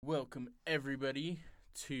Welcome, everybody,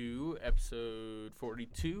 to episode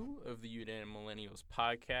 42 of the Damn Millennials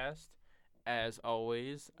podcast. As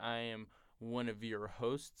always, I am one of your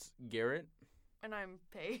hosts, Garrett. And I'm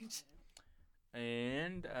Paige.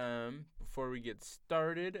 And before we get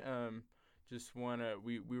started, just want to,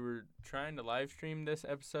 we were trying to live stream this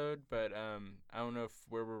episode, but I don't know if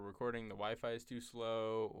where we're recording the Wi-Fi is too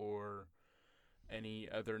slow or any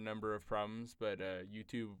other number of problems, but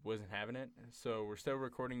YouTube wasn't having it. So we're still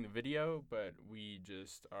recording the video, but we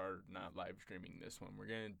just are not live streaming this one. We're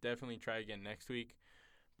going to definitely try again next week,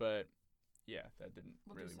 but yeah, that didn't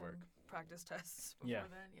really work. Practice tests before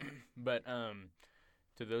then, yeah. But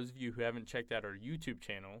to those of you who haven't checked out our YouTube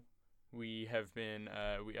channel, we have been,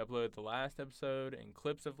 we uploaded the last episode and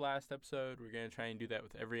clips of last episode. We're going to try and do that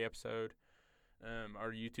with every episode.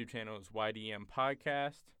 Our YouTube channel is YDM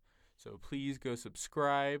Podcast. So please go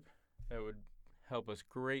subscribe. That would help us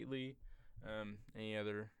greatly. Any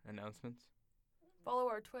other announcements? Follow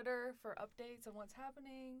our Twitter for updates on what's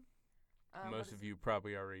happening. Most of you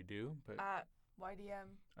probably already do, but at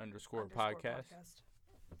YDM underscore podcast.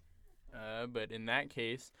 But in that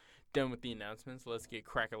case, done with the announcements. Let's get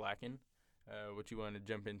crack-a-lackin'. What you want to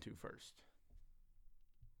jump into first?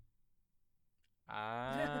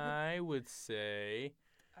 I would say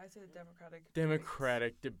the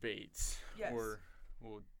Democratic debates. Yes. Or,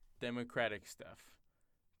 well, Democratic stuff.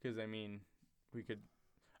 Because, I mean, we could...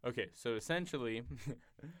 Okay, so essentially,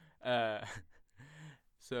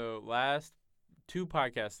 so last 2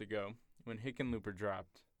 podcasts ago, when Hickenlooper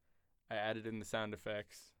dropped, I added in the sound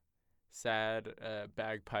effects, sad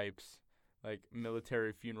bagpipes, like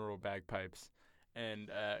military funeral bagpipes, and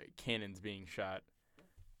cannons being shot.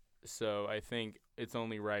 So I think it's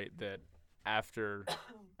only right that after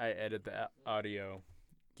I edit the audio,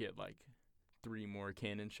 get like 3 more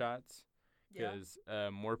cannon shots, because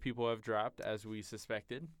more people have dropped, as we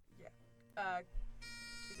suspected. Yeah.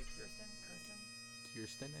 Is it Kirsten?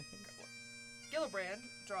 Kirsten, I think. Gillibrand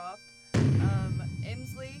dropped.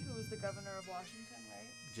 Inslee, who was the governor of Washington, right?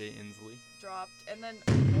 Jay Inslee. Dropped. And then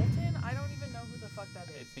Bolton, I don't even know who the fuck that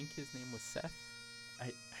is. I think his name was Seth.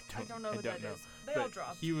 I don't know who that is. They all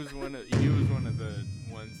dropped. He was one of the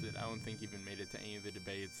ones that I don't think even made it to any of the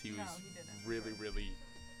debates. He was really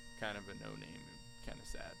kind of a no name and kind of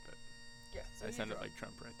sad, but yeah, so I sounded like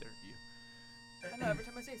Trump right there. You. I know, every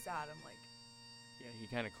time I say sad, I'm like, yeah, he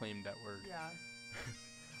kind of claimed that word. Yeah.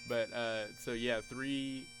 But so yeah,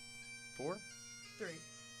 3, 4? 3.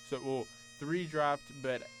 So well, 3 dropped,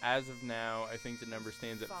 but as of now, I think the number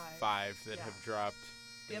stands at 5 that have dropped.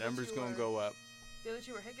 The number's gonna go up. The other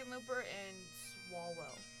 2 were Hickenlooper and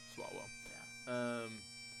Swalwell. Yeah.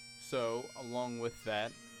 So along with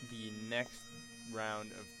that, the next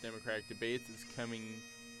round of Democratic debates is coming.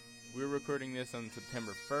 We're recording this on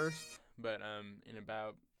September 1st, but in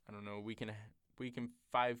about, I don't know, a week and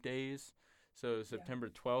 5 days. So September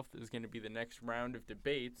 12th is going to be the next round of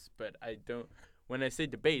debates, but when I say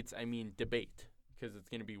debates, I mean debate, because it's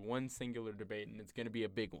going to be one singular debate, and it's going to be a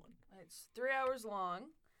big one. It's 3 hours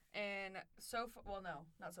long, and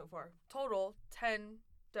not so far. Total, 10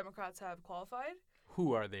 Democrats have qualified.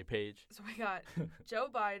 Who are they, Paige? So we got Joe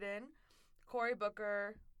Biden, Cory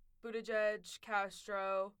Booker, Buttigieg,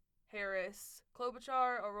 Castro, Harris,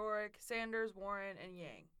 Klobuchar, O'Rourke, Sanders, Warren, and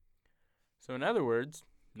Yang. So in other words,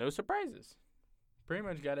 no surprises. Pretty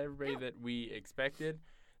much got everybody that we expected.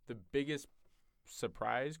 The biggest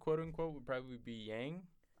surprise, quote unquote, would probably be Yang.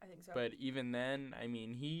 I think so. But even then, I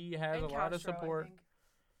mean, he has and a lot of Castro, support. I think.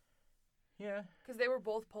 Yeah. Because they were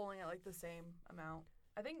both polling at like the same amount.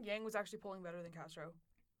 I think Yang was actually polling better than Castro.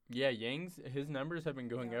 Yeah, his numbers have been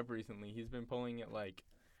going up recently. He's been polling at like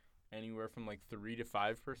anywhere from like 3 to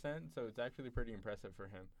 5%, so it's actually pretty impressive for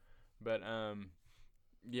him. But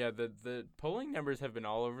yeah, the polling numbers have been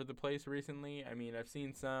all over the place recently. I mean, I've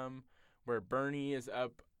seen some where Bernie is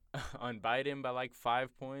up on Biden by like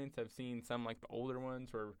 5 points. I've seen some like the older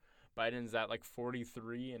ones where Biden's at like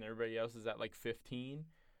 43 and everybody else is at like 15.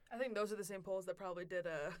 I think those are the same polls that probably did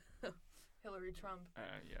Hillary Trump.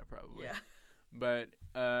 Yeah, probably. Yeah. But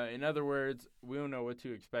in other words, we don't know what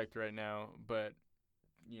to expect right now. But,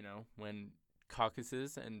 you know, when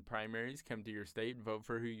caucuses and primaries come to your state, vote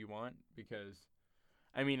for who you want. Because,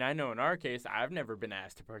 I mean, I know in our case, I've never been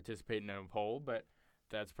asked to participate in a poll, but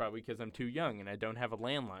that's probably because I'm too young and I don't have a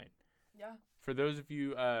landline. Yeah. For those of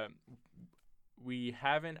you, we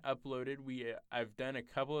haven't uploaded. I've done a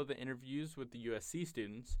couple of the interviews with the USC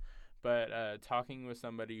students, but talking with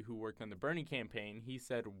somebody who worked on the Bernie campaign, he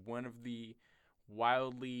said one of the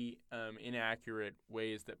wildly inaccurate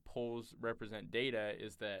ways that polls represent data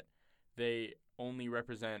is that they only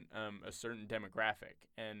represent a certain demographic.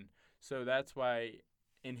 And so that's why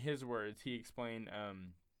in his words, he explained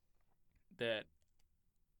that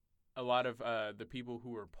a lot of the people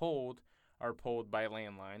who are polled by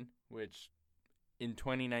landline, which in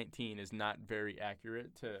 2019 is not very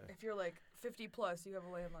accurate to. If you're like 50 plus, you have a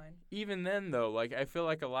landline. Even then, though, like I feel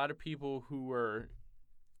like a lot of people who were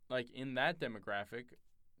like in that demographic,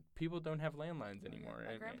 people don't have landlines anymore.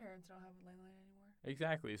 My grandparents don't have a landline anymore.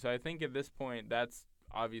 Exactly. So I think at this point, that's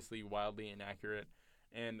obviously wildly inaccurate.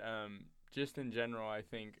 And just in general, I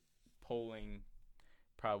think polling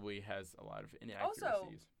probably has a lot of inaccuracies. Also,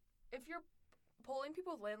 if you're polling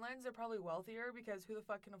people with landlines, they're probably wealthier because who the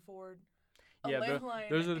fuck can afford a landline?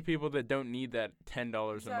 Those are the people that don't need that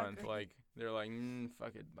 $10 Exactly. a month. Like they're like,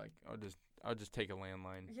 fuck it. Like I'll just take a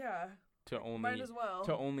landline. Yeah. To Might as well.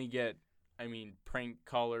 only get, prank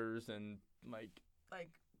callers and like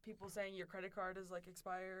people saying your credit card is like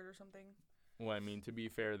expired or something. Well, to be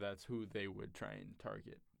fair, that's who they would try and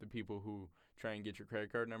target. The people who try and get your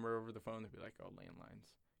credit card number over the phone, they'd be like, oh,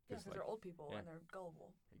 landlines. Yeah, because they're old people and they're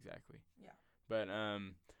gullible. Exactly. Yeah. But,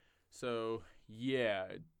 so, yeah,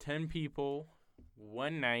 10 people,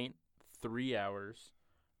 one night, 3 hours.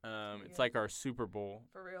 It's like our Super Bowl.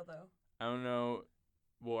 For real, though. I don't know.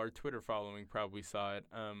 Well, our Twitter following probably saw it.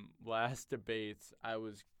 Last debates, I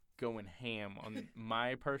was going ham on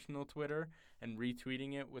my personal Twitter and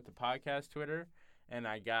retweeting it with the podcast Twitter, and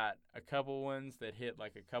I got a couple ones that hit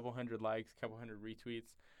like a couple hundred likes, couple hundred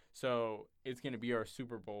retweets. So it's going to be our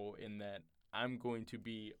Super Bowl in that I'm going to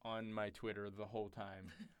be on my Twitter the whole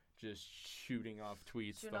time, just shooting off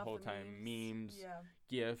tweets the whole time, memes,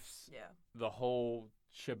 GIFs, the whole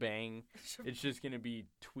shebang. It's just going to be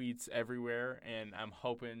tweets everywhere, and I'm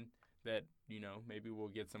hoping that, maybe we'll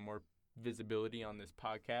get some more visibility on this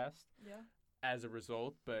podcast as a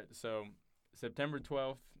result. But so September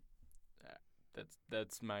 12th,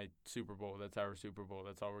 that's my Super Bowl. That's our Super Bowl.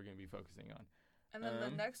 That's all we're going to be focusing on. And then the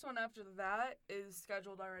next one after that is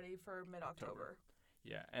scheduled already for mid-October.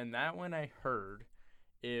 Yeah, and that one I heard,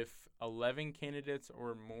 if 11 candidates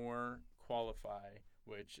or more qualify,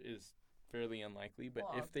 which is fairly unlikely, but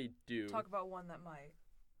if they do... Talk about one that might.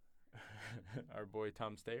 Our boy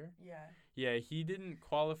Tom Steyer? Yeah. Yeah, he didn't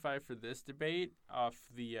qualify for this debate off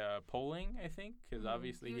the polling, I think, because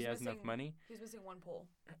obviously he has enough money. He's missing one poll.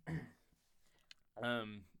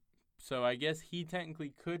 So I guess he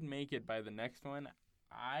technically could make it by the next one.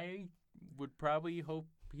 I would probably hope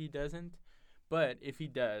he doesn't. But if he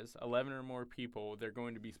does, 11 or more people, they're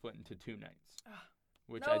going to be split into 2 nights,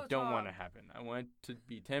 which I don't want to happen. I want it to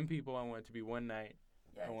be 10 people. I want it to be one night.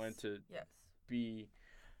 Yes. I want it to be,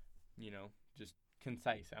 just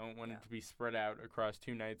concise. I don't want it to be spread out across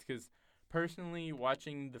 2 nights because personally,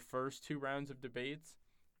 watching the first 2 rounds of debates,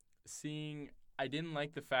 I didn't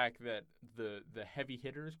like the fact that the heavy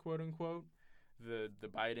hitters, quote unquote, the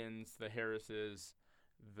Bidens, the Harrises,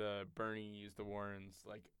 the Bernies, the Warrens,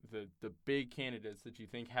 like the big candidates that you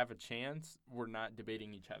think have a chance were not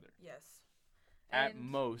debating each other. Yes. At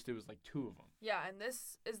most, it was like 2 of them. Yeah, and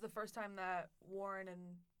this is the first time that Warren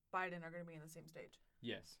and Biden are going to be in the same stage.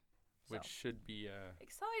 Yes, which should be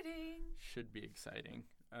exciting. Should be exciting.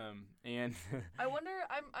 And I wonder.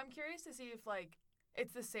 I'm curious to see if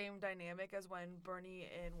it's the same dynamic as when Bernie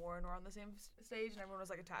and Warren were on the same stage and everyone was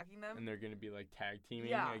attacking them. And they're going to be tag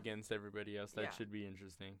teaming against everybody else. That should be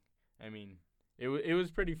interesting. It was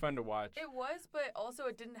pretty fun to watch. It was, but also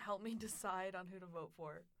it didn't help me decide on who to vote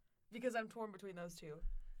for because I'm torn between those 2.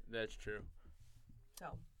 That's true.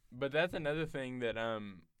 So. But that's another thing that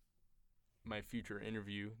my future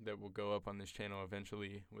interview that will go up on this channel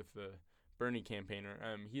eventually with the Bernie campaigner,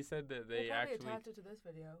 he said that they we'll actually attach it to this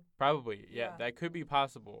video. Probably, yeah, that could be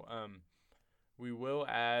possible. We will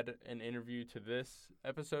add an interview to this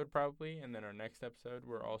episode probably, and then our next episode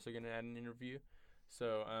we're also going to add an interview.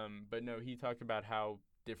 So, but no, he talked about how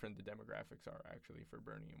different the demographics are actually for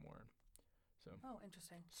Bernie and Warren. So. Oh,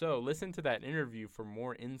 interesting. So listen to that interview for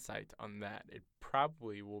more insight on that. It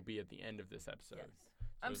probably will be at the end of this episode. Yes.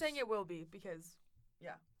 So I'm saying it will be because,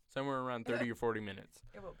 somewhere around 30 or 40 minutes.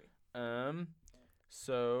 It will be.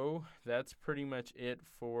 So that's pretty much it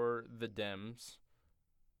for the Dems.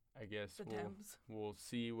 I guess we'll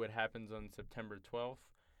see what happens on September 12th.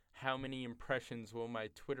 How many impressions will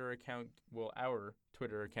our Twitter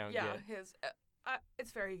account get? Yeah, his.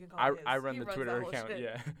 It's fair. You can call it his. I run the Twitter account. Shit.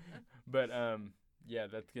 Yeah, but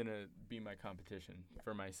that's gonna be my competition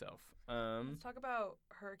for myself. Let's talk about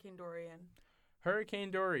Hurricane Dorian.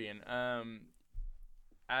 Hurricane Dorian.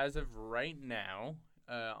 As of right now,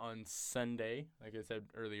 on Sunday, like I said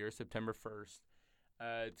earlier, September 1st,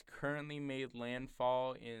 it's currently made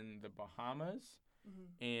landfall in the Bahamas,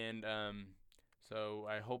 and so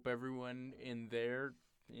I hope everyone in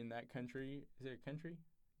that country, is it a country?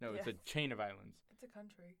 No, it's a chain of islands. It's a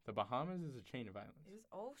country. The Bahamas is a chain of islands.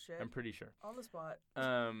 Oh, shit. I'm pretty sure. On the spot.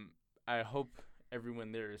 I hope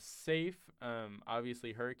everyone there is safe.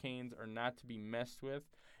 Obviously, hurricanes are not to be messed with,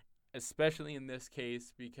 especially in this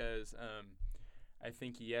case because I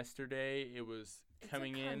think yesterday it was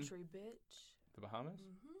coming in. It's a country, bitch. The Bahamas?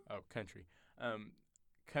 Mm-hmm. Oh, country.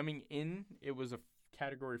 Coming in, it was a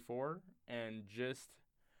Category 4, and just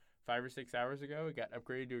 5 or 6 hours ago, it got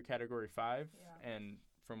upgraded to a Category 5, and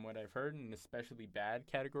from what I've heard, an especially bad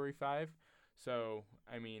Category 5. So,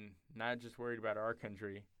 I mean, not just worried about our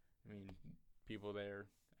country. I mean, people there,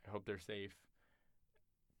 I hope they're safe.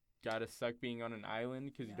 Gotta suck being on an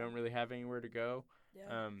island because you don't really have anywhere to go.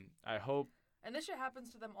 Yeah. I hope. And this shit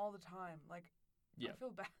happens to them all the time. Like, I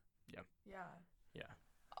feel bad. Yeah. Yeah.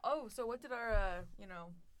 Oh, so what did our,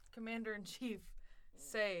 Commander-in-Chief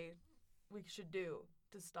say we should do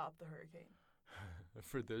to stop the hurricane?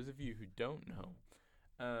 For those of you who don't know,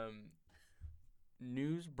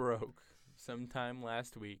 news broke sometime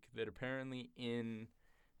last week that apparently in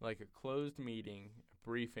like a closed meeting,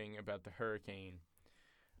 briefing about the hurricane,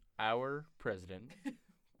 our president,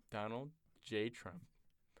 Donald J. Trump,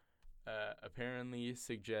 apparently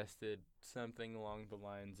suggested something along the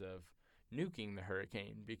lines of nuking the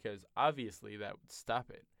hurricane because obviously that would stop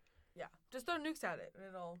it. Yeah, just throw nukes at it and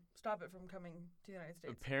it'll stop it from coming to the United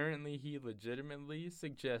States. Apparently he legitimately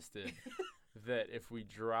suggested that if we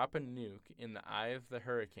drop a nuke in the eye of the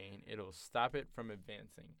hurricane, it'll stop it from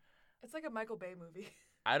advancing. It's like a Michael Bay movie.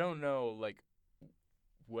 I don't know,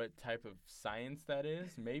 what type of science that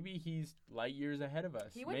is. Maybe he's light years ahead of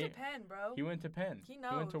us. He went to Penn, bro. He went to Penn. He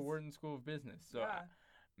knows. He went to Wharton School of Business. So yeah.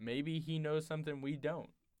 Maybe he knows something we don't.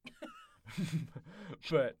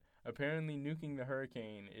 But apparently nuking the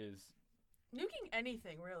hurricane is... Nuking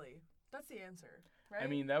anything, really. That's the answer, right? I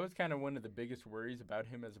mean, that was kind of one of the biggest worries about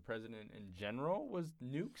him as a president in general was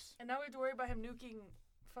nukes. And now we have to worry about him nuking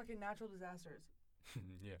fucking natural disasters.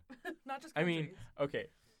 Yeah. Not just countries. I mean, okay.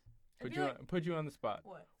 Put you on the spot.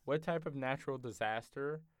 What? What type of natural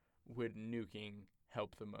disaster would nuking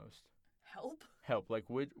help the most? Help. Like,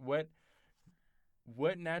 what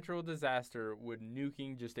natural disaster would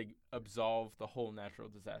nuking just absolve the whole natural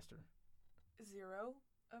disaster? 0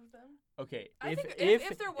 of them. Okay.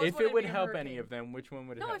 If there was if one, it would it'd be a help hurricane. any of them, which one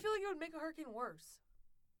would it No, help? I feel like it would make a hurricane worse.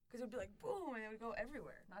 Because it would be like, boom, and it would go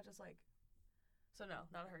everywhere. Not just like... So no,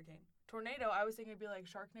 not a hurricane. Tornado, I was thinking it'd be like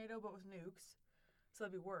Sharknado, but with nukes. So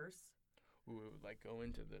that'd be worse. Ooh, it would, go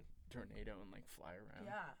into the tornado and, fly around.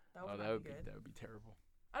 Yeah, that would be good. That would be terrible.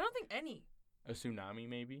 I don't think any. A tsunami,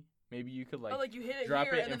 maybe? Maybe you could, you hit it drop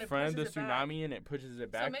here it and then in front of the tsunami tsunami and it pushes it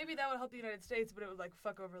back. So maybe that would help the United States, but it would,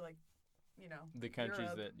 fuck over, the countries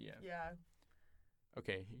Europe. that, yeah. Yeah.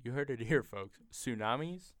 Okay, you heard it here, folks.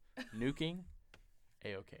 Tsunamis, nuking,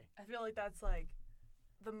 A-okay. I feel like that's,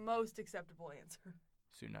 the most acceptable answer.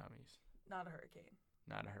 Tsunamis. Not a hurricane.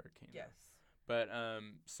 Not a hurricane. Yes. But,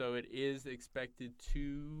 so it is expected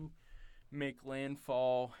to make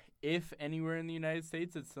landfall, if anywhere in the United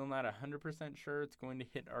States. It's still not 100% sure it's going to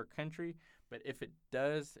hit our country. But if it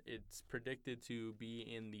does, it's predicted to be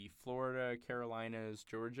in the Florida, Carolinas,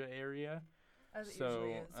 Georgia area. As it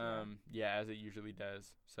usually is. As it usually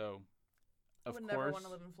does. So, of course. I would never want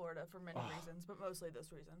to live in Florida for many reasons, but mostly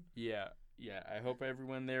this reason. Yeah. I hope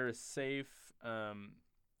everyone there is safe.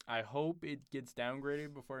 I hope it gets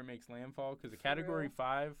downgraded before it makes landfall because a Category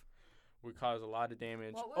 5 would cause a lot of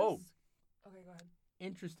damage. Okay, go ahead.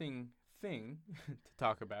 Interesting thing to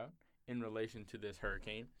talk about in relation to this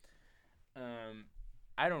hurricane.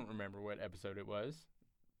 I don't remember what episode it was.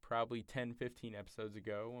 Probably 10, 15 episodes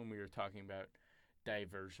ago when we were talking about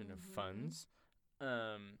diversion of funds.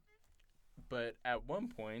 But at one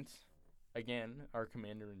point, again, our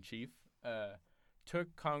commander-in-chief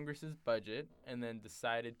took Congress's budget and then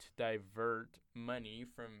decided to divert money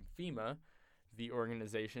from FEMA, the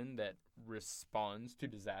organization that responds to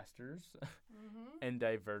disasters, and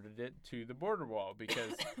diverted it to the border wall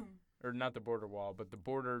because, or not the border wall, but the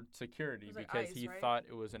border security because ICE, he right? thought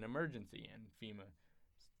it was an emergency and FEMA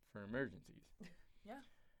for emergencies. Yeah.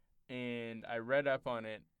 And I read up on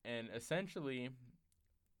it and essentially,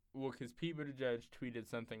 because Pete Buttigieg tweeted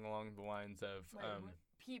something along the lines of...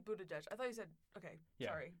 Pete Buttigieg. I thought you said... Okay,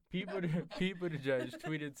 sorry. Pete Buttigieg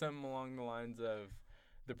tweeted something along the lines of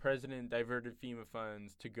the president diverted FEMA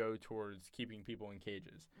funds to go towards keeping people in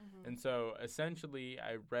cages. And so essentially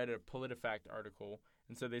I read a PolitiFact article,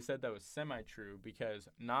 and so they said that was semi-true because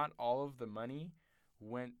not all of the money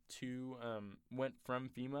went from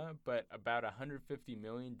FEMA, but about $150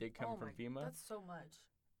 million did come from FEMA. That's so much.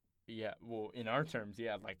 Yeah, well, in our terms,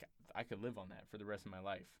 I could live on that for the rest of my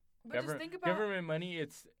life. But just think about... Government money,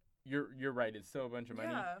 you're right. It's still a bunch of money,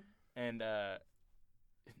 Yeah. and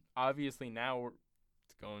obviously now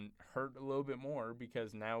it's going to hurt a little bit more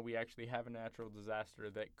because now we actually have a natural disaster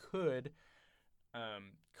that could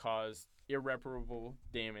cause irreparable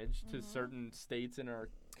damage to certain states in our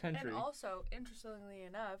country. And also, interestingly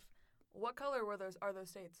enough, what color are those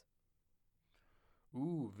states?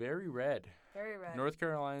 Ooh, very red. Very red. North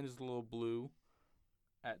Carolina is a little blue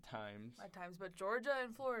at times. At times, but Georgia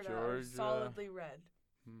and Florida are solidly red.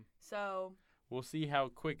 So we'll see how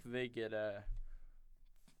quick they get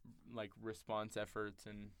like response efforts,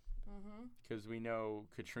 and because we know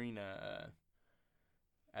Katrina,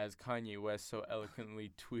 as Kanye West so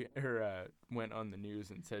eloquently went on the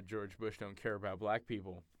news and said George Bush don't care about black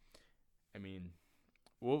people. I mean,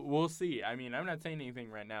 we'll see. I mean, I'm not saying anything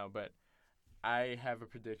right now, but I have a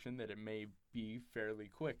prediction that it may be fairly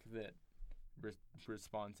quick that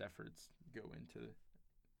response efforts go into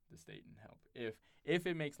the state and help. If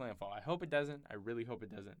it makes landfall. I hope it doesn't. I really hope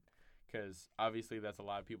it doesn't, because obviously that's a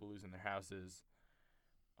lot of people losing their houses,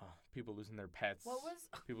 people losing their pets,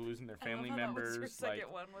 people losing their family members. Your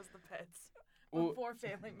second one was the pets before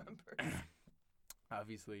family members.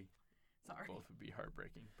 Obviously, sorry, both would be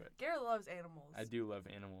heartbreaking. But Garrett loves animals. I do love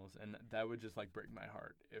animals, and that would just like break my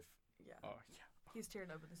heart if. Yeah. Oh yeah. He's tearing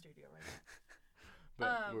up in the studio right now.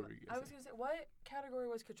 But what were you I was gonna say, what category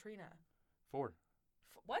was Katrina? 4.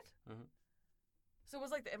 What? Uh-huh. So was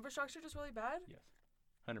like the infrastructure just really bad? Yes,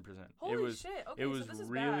 100%. Holy shit! Okay, it was so this is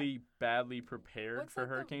really badly prepared What's for like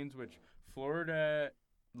hurricanes, which Florida,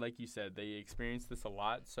 like you said, they experience this a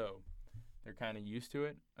lot, so they're kind of used to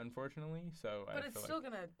it, unfortunately. So, but it's still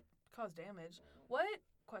gonna cause damage. What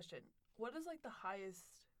What is like the highest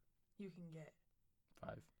you can get?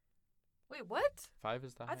 5. Wait, what? 5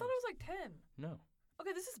 is the highest. I thought it was like 10. No.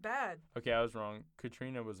 Okay, this is bad. Okay, I was wrong.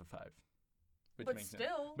 Katrina was a 5. Which but makes still.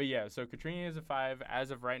 sense. But yeah, so Katrina is a 5. As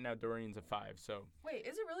of right now, Dorian's a 5. So. Wait,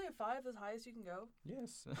 is it really a 5 the highest you can go?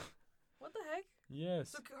 Yes. What the heck?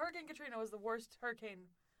 Yes. So Hurricane Katrina was the worst hurricane.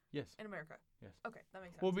 Yes. In America. Yes. Okay, that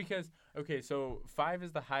makes sense. Well, because so 5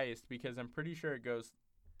 is the highest because I'm pretty sure it goes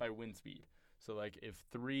by wind speed. So like if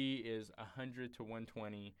 3 is 100 to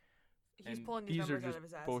 120. He's pulling these numbers out of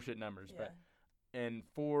his ass. Bullshit numbers, yeah. And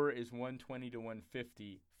 4 is 120 to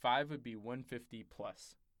 150. 5 would be 150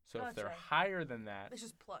 plus. So if they're higher than that, it's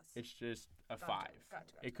just plus. It's just a 5. Gotcha,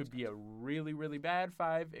 it could be a really, really bad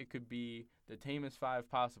 5. It could be the tamest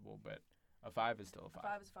 5 possible, but a 5 is still a 5.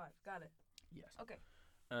 5 is 5. Got it. Yes. Okay.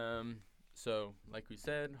 So like we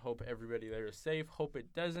said, hope everybody there is safe. Hope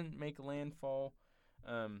it doesn't make landfall.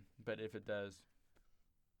 But if it does,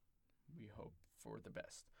 we hope for the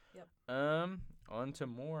best. Yep. On to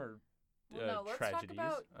more let's tragedies.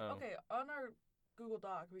 talk about okay, on our Google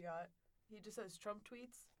Doc he just says Trump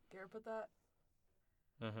tweets. Garrett put that.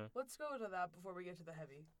 Let's go to that before we get to the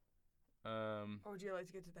heavy. Or would you like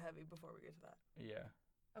to get to the heavy before we get to that? Yeah.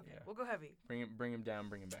 Okay, yeah. We'll go heavy. Bring him down,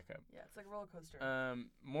 bring him back up. Yeah, it's like a roller coaster.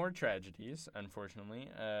 More tragedies, unfortunately.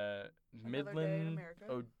 Midland,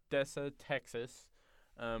 Odessa, Texas.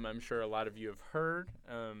 I'm sure a lot of you have heard.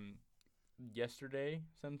 Yesterday,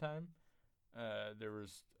 sometime, there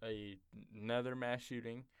was another mass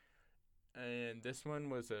shooting, and this one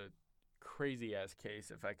was a crazy ass case,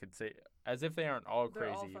 if I could say, as if they aren't all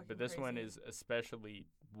crazy, but this one is especially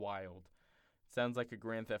wild. Sounds like a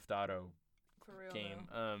Grand Theft Auto for real, game.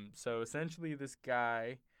 So essentially, this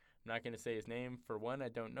guy, I'm not going to say his name. For one, I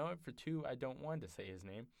don't know it. For two, I don't want to say his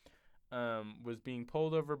name. Was being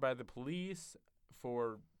pulled over by the police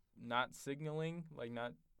for not signaling, like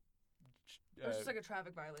not. It's just like a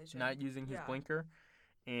traffic violation. Not using his blinker,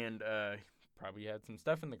 and probably had some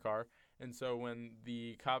stuff in the car. And so when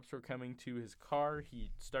the cops were coming to his car,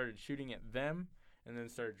 he started shooting at them and then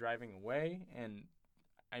started driving away. And,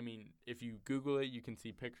 I mean, if you Google it, you can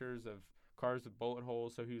see pictures of cars with bullet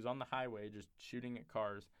holes. So he was on the highway just shooting at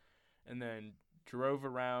cars and then drove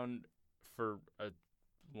around for a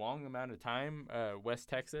long amount of time, West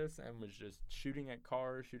Texas, and was just shooting at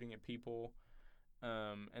cars, shooting at people.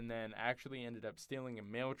 And then actually ended up stealing a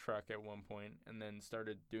mail truck at one point and then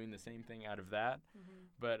started doing the same thing out of that. Mm-hmm.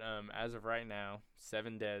 But as of right now,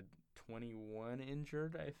 7 dead, 21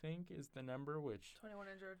 injured, I think, is the number, which... 21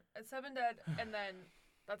 injured. 7 dead, and then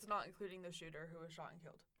that's not including the shooter who was shot and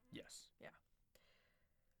killed. Yes. Yeah.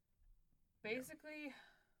 Basically...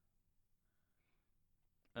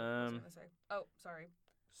 what was I going to say? Oh, sorry.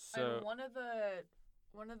 So... And one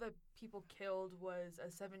of the people killed was a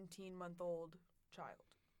 17-month-old child.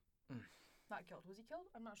 Not killed. Was he killed?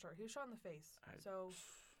 I'm not sure. He was shot in the face. So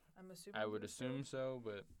I'm assuming. I would assume so,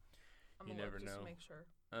 but you never know. Just to make sure.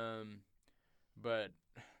 But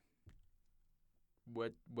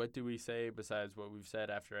what do we say besides what we've said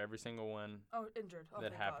after every single one? Oh, injured. Oh,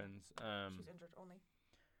 that happens. She's injured only.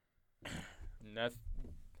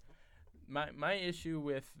 My issue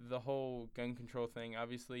with the whole gun control thing,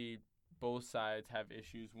 obviously both sides have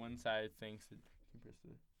issues. One side thinks that, can you press the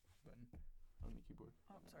button on the keyboard?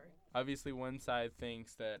 Oh, I'm sorry. Obviously one side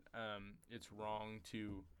thinks that it's wrong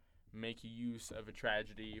to make use of a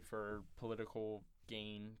tragedy for political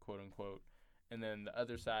gain, quote unquote, and then the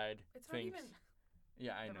other side thinks. Not even.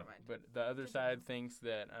 Yeah, I know. Mind. But the other side thinks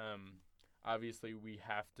that obviously we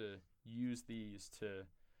have to use these to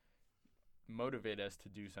motivate us to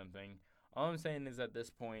do something. All I'm saying is at this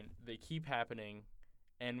point, they keep happening,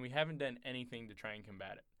 and we haven't done anything to try and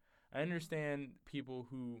combat it. I understand people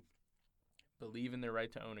who believe in their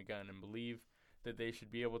right to own a gun and believe that they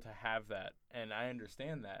should be able to have that, and I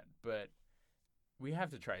understand that, but we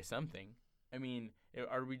have to try something. I mean,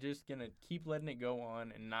 are we just going to keep letting it go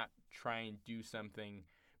on and not try and do something?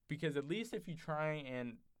 Because at least if you try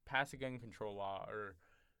and pass a gun control law or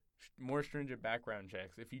more stringent background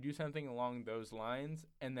checks, if you do something along those lines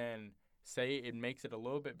and then say it makes it a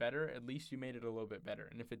little bit better, at least you made it a little bit better.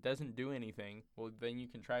 And if it doesn't do anything, well, then you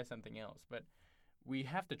can try something else. But we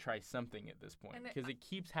have to try something at this point because it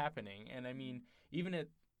keeps happening. And, I mean, even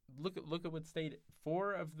look at what state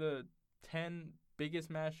 4 of the 10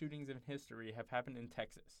 biggest mass shootings in history have happened in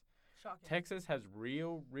Texas. Shocking. Texas has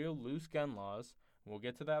real loose gun laws. We'll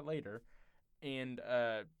get to that later. And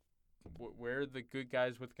we're the good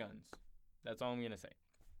guys with guns. That's all I'm going to say.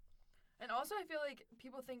 And also I feel like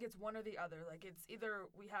people think it's one or the other. Like it's either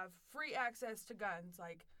we have free access to guns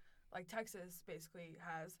like Texas basically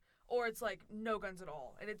has, or it's like no guns at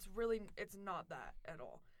all. And it's not that at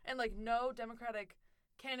all. And like no Democratic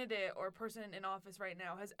candidate or person in office right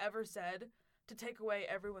now has ever said to take away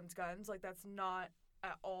everyone's guns. Like that's not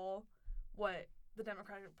at all what the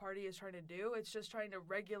Democratic Party is trying to do. It's just trying to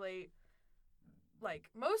regulate like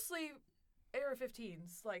mostly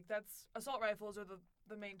AR-15s. Like that's assault rifles are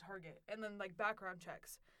the main target, and then like background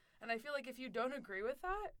checks. And I feel like if you don't agree with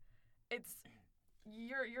that, it's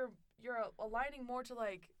you're aligning more to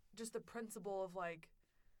like just the principle of like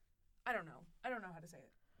I don't know how to say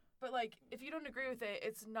it, but like if you don't agree with it,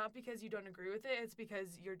 it's not because you don't agree with it, it's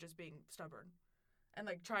because you're just being stubborn and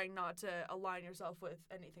like trying not to align yourself with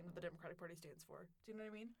anything that the Democratic Party stands for. Do you know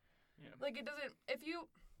what I mean? Yeah. Like it doesn't.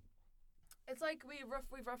 It's like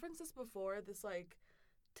we've referenced this before. This like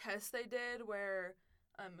test they did where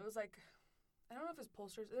it was like I don't know if it's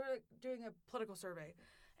pollsters. They were like doing a political survey,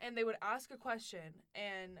 and they would ask a question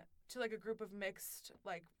and to like a group of mixed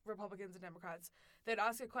like Republicans and Democrats. They'd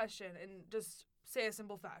ask a question and just say a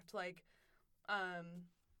simple fact like I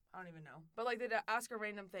don't even know, but like they'd ask a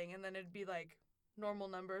random thing and then it'd be like normal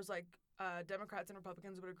numbers like Democrats and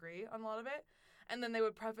Republicans would agree on a lot of it, and then they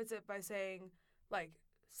would preface it by saying like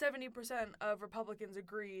 70% of Republicans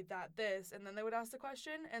agree that this, and then they would ask the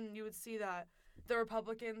question, and you would see that the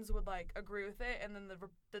Republicans would like agree with it, and then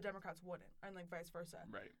the Democrats wouldn't, and like vice versa.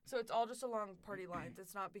 Right. So it's all just along party lines.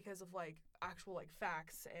 It's not because of like actual like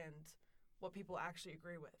facts and what people actually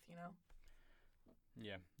agree with, you know?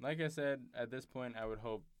 Yeah. Like I said, at this point, I would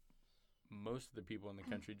hope most of the people in the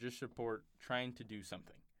country just support trying to do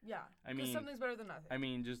something. Yeah. I mean, something's better than nothing. I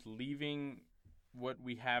mean, just leaving what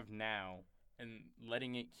we have now and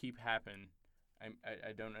letting it keep happen,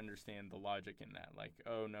 I don't understand the logic in that. Like,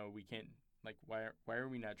 oh no, we can't. Like, why are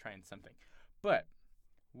we not trying something? But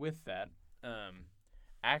with that,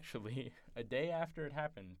 actually, a day after it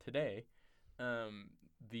happened, today,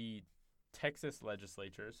 the Texas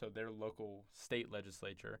legislature, so their local state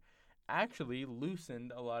legislature, actually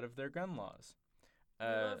loosened a lot of their gun laws. I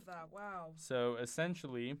love that. Wow. So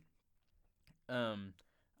essentially,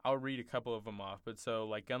 I'll read a couple of them off. But so,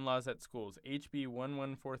 like gun laws at schools, HB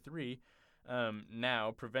 1143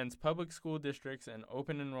 now prevents public school districts and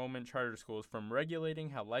open enrollment charter schools from regulating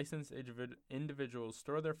how licensed individuals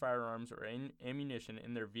store their firearms or ammunition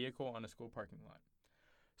in their vehicle on a school parking lot.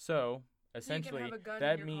 So, essentially,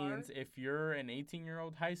 that means car? If you're an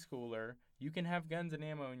 18-year-old high schooler, you can have guns and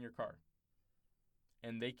ammo in your car.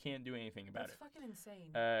 And they can't do anything about it. That's fucking insane.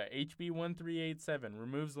 HB 1387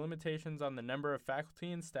 removes limitations on the number of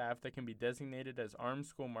faculty and staff that can be designated as armed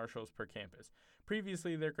school marshals per campus.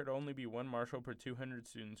 Previously, there could only be one marshal per 200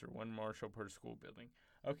 students or one marshal per school building.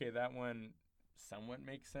 Okay, that one somewhat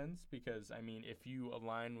makes sense because, I mean, if you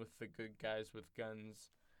align with the good guys with guns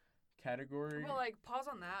category. Well, like, pause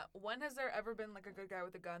on that. When has there ever been, like, a good guy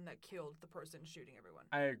with a gun that killed the person shooting everyone?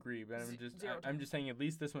 I agree, but I'm just saying at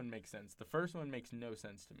least this one makes sense. The first one makes no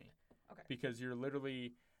sense to me. Okay. Because you're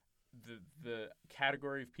literally, the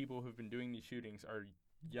category of people who've been doing these shootings are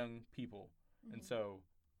young people. Mm-hmm. And so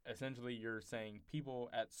essentially you're saying people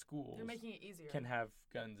at schools You're making it easier. can have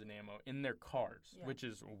guns and ammo in their cars, which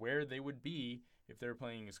is where they would be if they're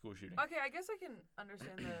playing a school shooting. Okay, I guess I can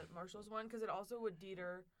understand the marshals one because it also would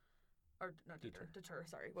deter.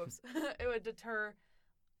 Sorry, whoops. It would deter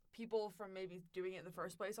people from maybe doing it in the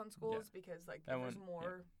first place on schools because there's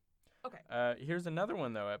more. Okay. Here's another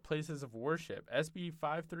one though. At places of worship, SB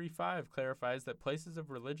 535 clarifies that places of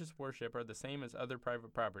religious worship are the same as other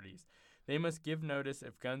private properties. They must give notice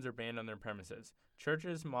if guns are banned on their premises.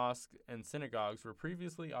 Churches, mosques, and synagogues were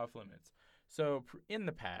previously off limits. So in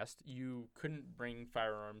the past, you couldn't bring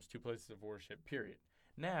firearms to places of worship, period.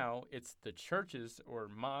 Now, it's the church's or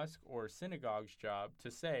mosque or synagogue's job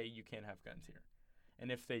to say you can't have guns here.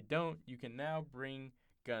 And if they don't, you can now bring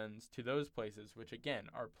guns to those places, which, again,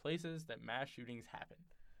 are places that mass shootings happen.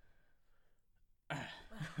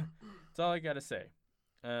 That's all I got to say.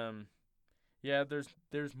 Yeah,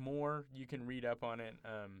 there's more. You can read up on it.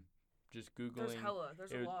 Just Googling. There's hella.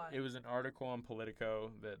 There's a lot. It was an article on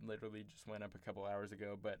Politico that literally just went up a couple hours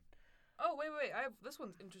ago, but... Oh, wait. This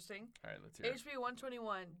one's interesting. All right, let's hear it. HB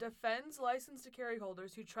 121 defends license to carry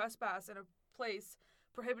holders who trespass in a place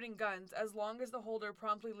prohibiting guns as long as the holder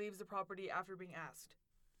promptly leaves the property after being asked.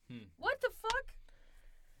 What the fuck?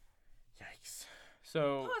 Yikes.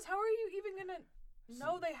 So... Pause, how are you even going to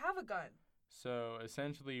know they have a gun? So,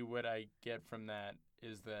 essentially what I get from that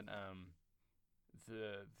is that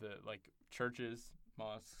the churches,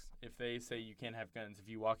 mosques, if they say you can't have guns, if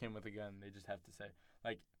you walk in with a gun, they just have to say,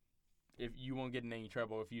 if you won't get in any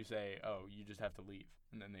trouble if you say, oh, you just have to leave,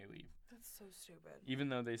 and then they leave. That's so stupid. Even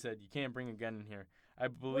though they said you can't bring a gun in here. I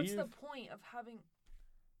believe... What's the point of having...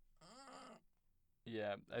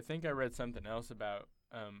 Yeah, I think I read something else about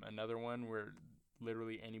another one where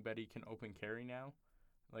literally anybody can open carry now.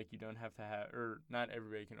 You don't have to have... Or not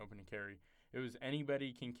everybody can open and carry. It was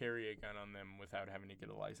anybody can carry a gun on them without having to get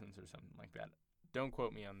a license or something like that. Don't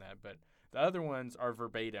quote me on that, but the other ones are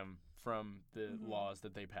verbatim from the laws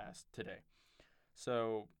that they passed today.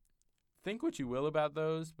 So think what you will about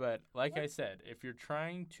those, but I said, if you're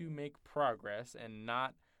trying to make progress and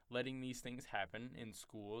not letting these things happen in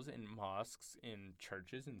schools, in mosques, in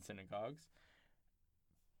churches, in synagogues,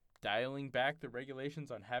 dialing back the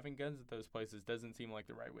regulations on having guns at those places doesn't seem like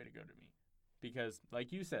the right way to go to me. Because,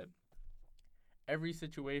 like you said, every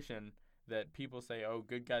situation that people say, oh,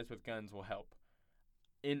 good guys with guns will help.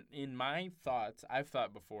 In my thoughts, I've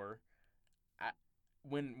thought before,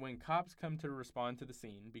 when cops come to respond to the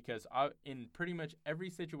scene, because in pretty much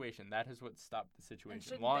every situation, that is what stopped the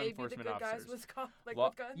situation. Law enforcement officers. Guys with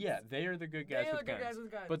guns? Yeah, they are the good guys with guns.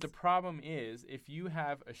 But the problem is, if you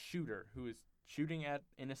have a shooter who is shooting at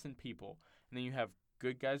innocent people, and then you have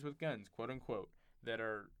good guys with guns, quote unquote, that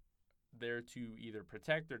are there to either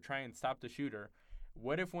protect or try and stop the shooter,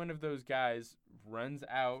 what if one of those guys runs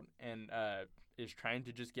out and is trying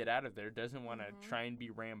to just get out of there, doesn't want to try and be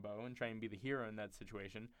Rambo and try and be the hero in that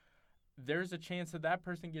situation? There's a chance that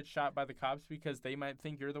person gets shot by the cops because they might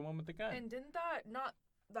think you're the one with the gun. And didn't that, not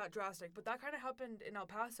that drastic, but that kind of happened in El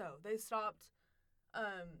Paso. They stopped...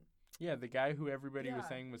 Yeah, the guy who everybody was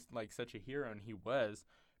saying was such a hero, and he was,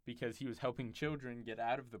 because he was helping children get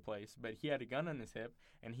out of the place, but he had a gun on his hip,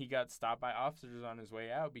 and he got stopped by officers on his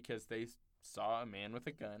way out because they saw a man with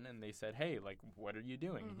a gun, and they said, hey, what are you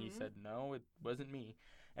doing? And he said, no, it wasn't me.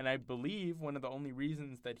 And I believe one of the only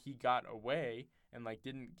reasons that he got away and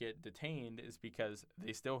didn't get detained is because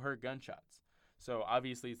they still heard gunshots. So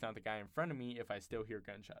obviously it's not the guy in front of me if I still hear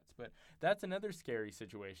gunshots. But that's another scary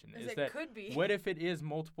situation. Could be. What if it is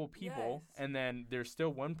multiple people and then there's still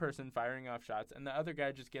one person firing off shots and the other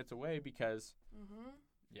guy just gets away because...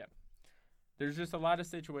 Yeah. There's just a lot of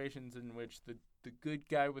situations in which the good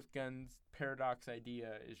guy with guns paradox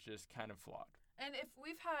idea is just kind of flawed. And if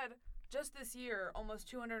we've had, just this year, almost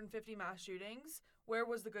 250 mass shootings, where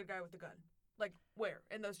was the good guy with the gun? Where?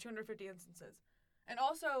 In those 250 instances. And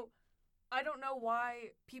also... I don't know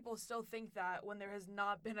why people still think that when there has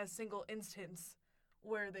not been a single instance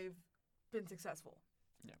where they've been successful.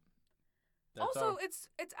 Yeah. Also, it's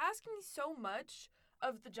asking so much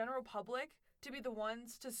of the general public to be the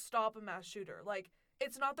ones to stop a mass shooter.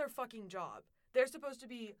 It's not their fucking job. They're supposed to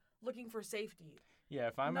be looking for safety. Yeah,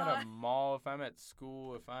 if I'm at a mall, if I'm at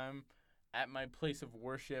school, if I'm at my place of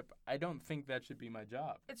worship, I don't think that should be my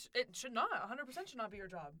job. It should not. 100% should not be your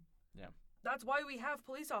job. Yeah. That's why we have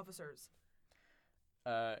police officers.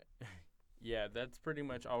 Yeah, that's pretty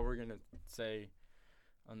much all we're going to say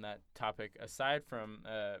on that topic. Aside from,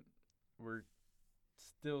 we're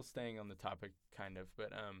still staying on the topic, kind of,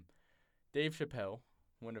 but Dave Chappelle,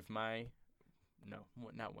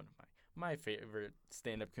 my favorite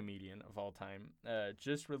stand-up comedian of all time,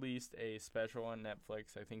 just released a special on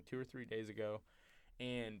Netflix, I think 2 or 3 days ago,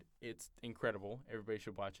 and it's incredible. Everybody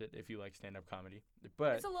should watch it if you like stand-up comedy.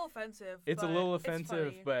 But it's a little offensive. It's a little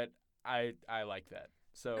offensive, but I like that.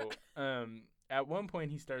 So at one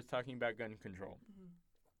point he starts talking about gun control.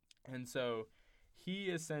 Mm-hmm. And so he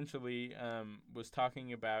essentially was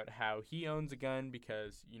talking about how he owns a gun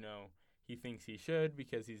because, he thinks he should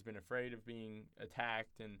because he's been afraid of being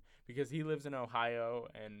attacked and because he lives in Ohio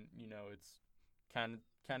and, it's kind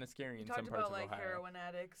of scary in some parts of Ohio. Talked about, heroin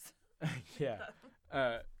addicts.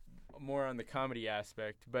 Yeah. More on the comedy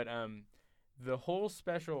aspect. But the whole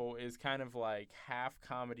special is kind of like half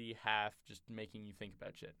comedy, half just making you think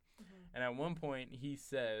about shit. Mm-hmm. And at one point he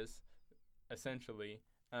says, essentially,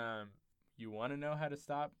 you want to know how to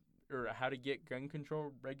stop or how to get gun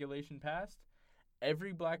control regulation passed?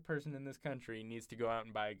 Every black person in this country needs to go out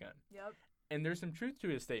and buy a gun. Yep. And there's some truth to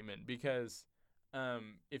his statement because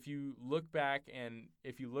if you look back and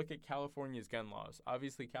if you look at California's gun laws,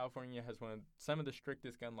 obviously California has some of the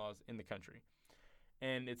strictest gun laws in the country.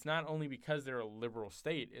 And it's not only because they're a liberal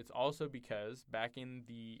state, it's also because back in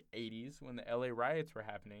the 80s when the LA riots were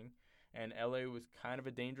happening and LA was kind of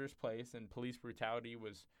a dangerous place and police brutality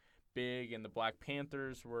was big and the Black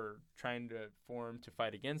Panthers were trying to form to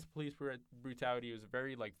fight against police brutality. It was a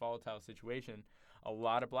very volatile situation. A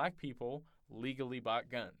lot of black people legally bought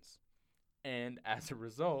guns. And as a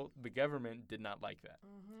result, the government did not like that.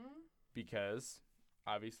 Mm-hmm. Because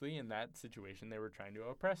obviously in that situation they were trying to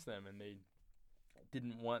oppress them and they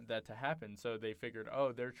didn't want that to happen. So they figured,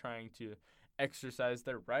 they're trying to exercise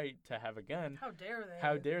their right to have a gun. How dare they?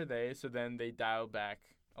 How dare they? So then they dialed back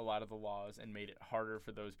a lot of the laws and made it harder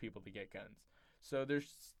for those people to get guns. So there's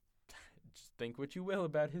just think what you will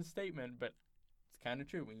about his statement, but it's kind of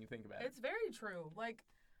true when you think about it. It's very true.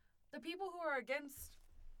 The people who are against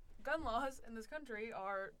gun laws in this country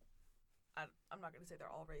are, I'm not going to say they're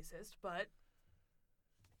all racist, but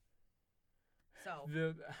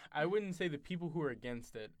so. I wouldn't say the people who are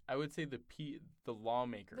against it. I would say the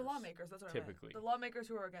lawmakers. The lawmakers, that's what typically. I meant. The lawmakers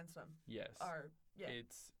who are against them. Yes. Yeah.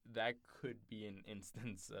 That could be an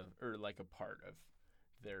instance of, or a part of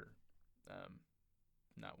their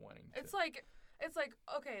not wanting to. It's like,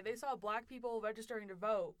 okay, they saw black people registering to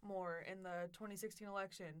vote more in the 2016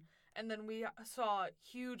 election, and then we saw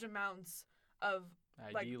huge amounts of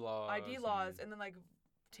ID laws, and then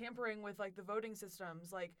tampering with the voting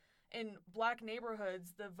systems, in black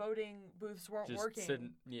neighborhoods, the voting booths weren't working.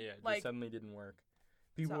 Just suddenly didn't work.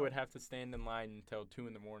 People would have to stand in line until 2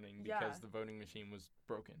 a.m. because the voting machine was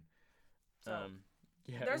broken. So,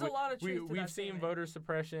 there's a lot of truth to that We've seen statement. Voter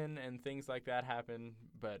suppression and things like that happen,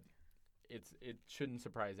 but it shouldn't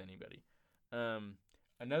surprise anybody.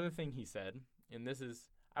 Another thing he said, and this is,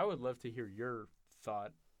 I would love to hear your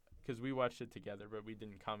thought, because we watched it together, but we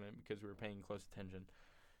didn't comment because we were paying close attention.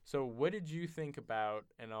 So what did you think about,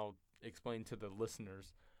 and I'll explain to the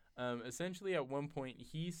listeners, essentially at one point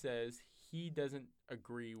he says he doesn't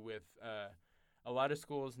agree with, a lot of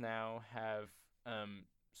schools now have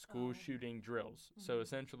school shooting drills. Mm-hmm. So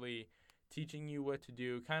essentially teaching you what to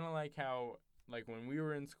do, kind of like how, when we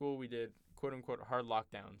were in school, we did quote-unquote hard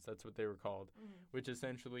lockdowns. That's what they were called, which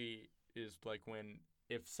essentially is when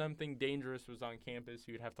if something dangerous was on campus,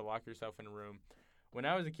 you'd have to lock yourself in a room. When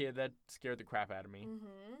I was a kid, that scared the crap out of me.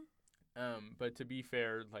 Mm-hmm. But to be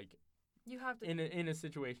fair, you have to in a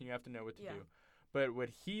situation, you have to know what to do. But what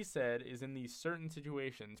he said is in these certain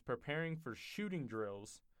situations, preparing for shooting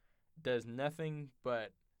drills does nothing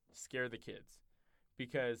but scare the kids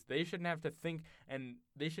because they shouldn't have to think, and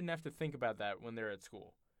they shouldn't have to think about that when they're at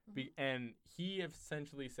school. Mm-hmm. And he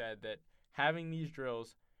essentially said that having these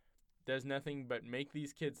drills does nothing but make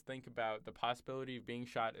these kids think about the possibility of being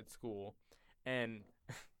shot at school. And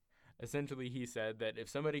essentially he said that if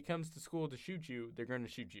somebody comes to school to shoot you, they're going to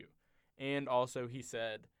shoot you. And also he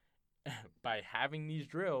said by having these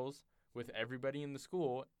drills with everybody in the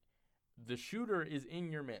school, the shooter is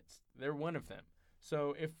in your midst. They're one of them.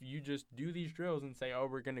 So if you just do these drills and say,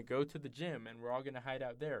 we're going to go to the gym and we're all going to hide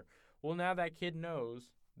out there. Well, now that kid knows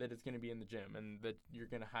that it's going to be in the gym and that you're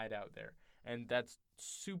going to hide out there. And that's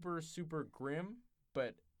super, super grim,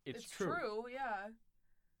 but it's true. It's true, yeah.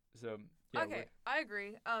 So, yeah. Okay, I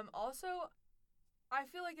agree. Also, I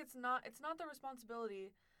feel like it's not the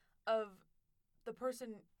responsibility of the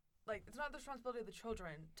person, it's not the responsibility of the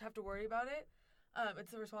children to have to worry about it.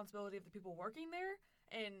 It's the responsibility of the people working there,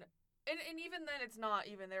 and even then, it's not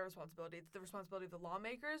even their responsibility. It's the responsibility of the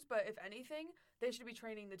lawmakers. But if anything, they should be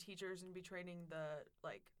training the teachers and be training the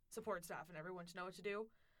support staff and everyone to know what to do,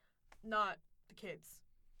 not the kids.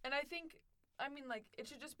 And I think, it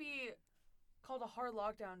should just be called a hard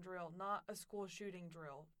lockdown drill, not a school shooting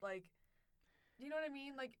drill. Like, you know what I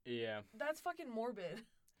mean? Like, yeah, that's fucking morbid.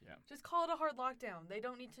 Yeah. Just call it a hard lockdown. They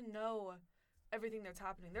don't need to know everything that's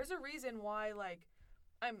happening. There's a reason why, like,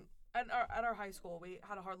 at our high school, we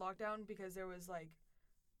had a hard lockdown because there was, like,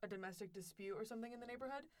 a domestic dispute or something in the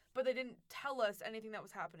neighborhood, but they didn't tell us anything that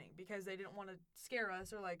was happening because they didn't want to scare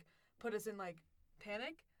us or, like, put us in, like,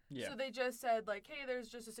 panic. Yeah. So they just said, like, hey, there's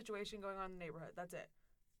just a situation going on in the neighborhood. That's it.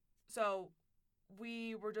 So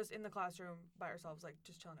we were just in the classroom by ourselves, like,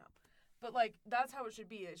 just chilling out. But, like, that's how it should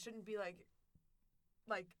be. It shouldn't be, like,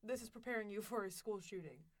 this is preparing you for a school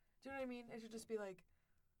shooting. Do you know what I mean? It should just be, like,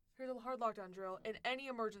 here's a hard lockdown drill. In any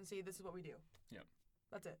emergency, this is what we do. Yeah.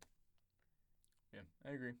 That's it. Yeah,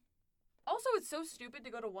 I agree. Also, it's so stupid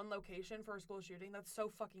to go to one location for a school shooting. That's so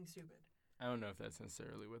fucking stupid. I don't know if that's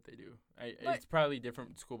necessarily what they do. It's probably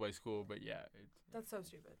different school by school, but yeah. That's so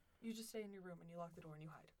stupid. You just stay in your room and you lock the door and you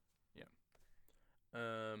hide.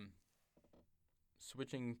 Yeah.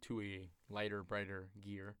 Switching to a lighter, brighter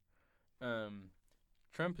gear.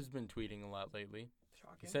 Trump has been tweeting a lot lately.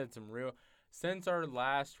 Shocking. He said some real... Since our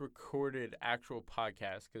last recorded actual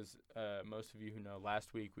podcast, because most of you who know,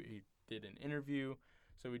 last week we did an interview,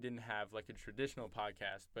 so we didn't have like a traditional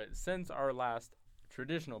podcast. But since our last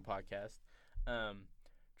traditional podcast,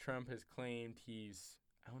 Trump has claimed he's...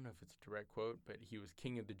 I don't know if it's a direct quote, but he was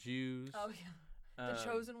king of the Jews. Oh, yeah. The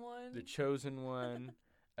chosen one. The chosen one.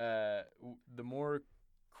 The more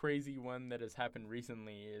crazy one that has happened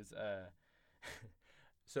recently is...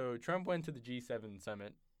 So Trump went to the G7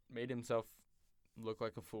 summit, made himself look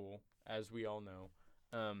like a fool, as we all know,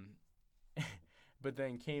 but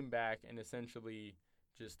then came back and essentially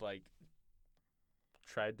just, like,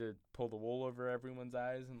 tried to pull the wool over everyone's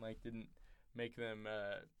eyes and, like, didn't make them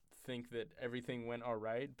think that everything went all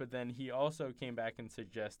right. But then he also came back and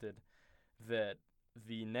suggested that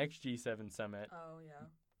the next G7 summit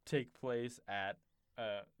take place at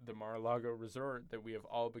the Mar-a-Lago resort that we have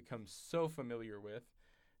all become so familiar with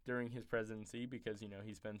during his presidency because, you know,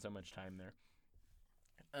 he spent so much time there.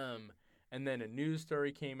 And then a news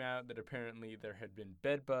story came out that apparently there had been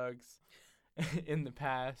bed bugs in the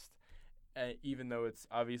past, even though it's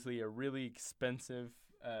obviously a really expensive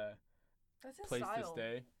place to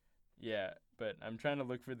stay. Yeah, but I'm trying to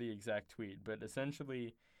look for the exact tweet. But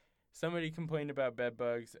essentially, somebody complained about bed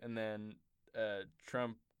bugs, and then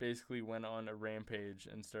Trump basically went on a rampage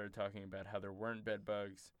and started talking about how there weren't bed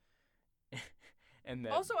bugs. And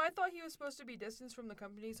that, also, I thought he was supposed to be distanced from the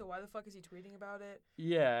company, so why the fuck is he tweeting about it?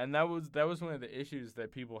 Yeah, and that was one of the issues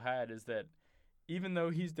that people had, is that even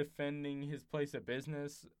though he's defending his place of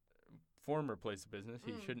business, former place of business,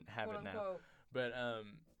 he shouldn't have it now. But oh,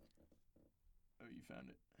 you found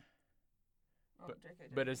it. Oh,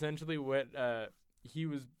 but essentially what he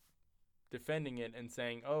was defending it and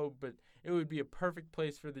saying, oh, but it would be a perfect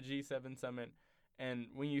place for the G7 summit. And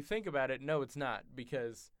when you think about it, no, it's not,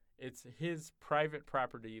 because it's his private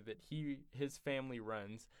property that his family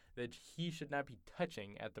runs that he should not be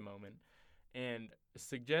touching at the moment. And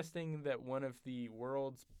suggesting that one of the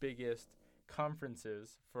world's biggest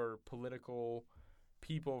conferences for political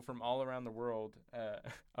people from all around the world,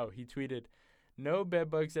 he tweeted, "No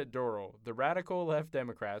bedbugs at Doral. The radical left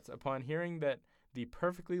Democrats, upon hearing that the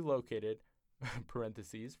perfectly located,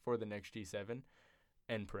 parentheses, for the next G7,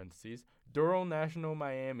 end parentheses, Doral National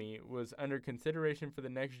Miami was under consideration for the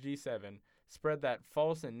next G7, spread that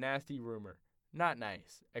false and nasty rumor. Not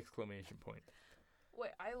nice, exclamation point."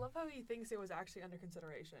 Wait, I love how he thinks it was actually under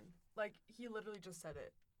consideration. Like, he literally just said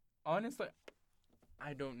it. Honestly,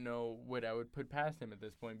 I don't know what I would put past him at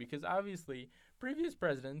this point, because obviously previous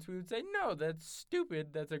presidents, we would say, no, that's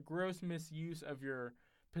stupid. That's a gross misuse of your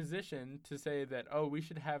position to say that, oh, we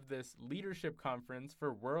should have this leadership conference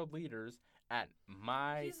for world leaders at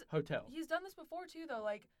my hotel. He's done this before, too, though.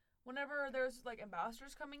 Like, whenever there's, like,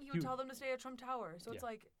 ambassadors coming, he would tell them to stay at Trump Tower. So it's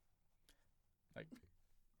like...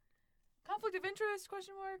 Conflict of interest,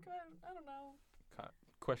 question mark? I don't know.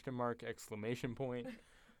 Question mark, exclamation point.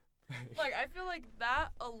 Like, I feel like that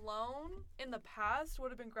alone in the past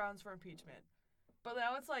would have been grounds for impeachment. But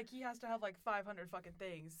now it's like he has to have like 500 fucking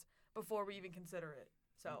things before we even consider it.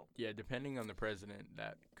 So. Yeah, depending on the president,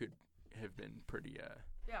 that could have been pretty,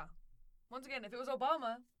 Yeah. Once again, if it was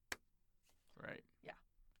Obama. Right. Yeah.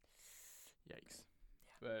 Yikes.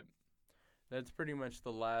 Yeah. But that's pretty much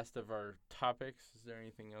the last of our topics. Is there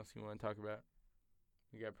anything else you want to talk about?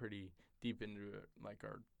 We got pretty deep into like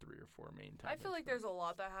our 3 or 4 main topics. I feel like there's a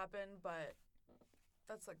lot that happened, but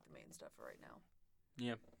that's like the main stuff for right now.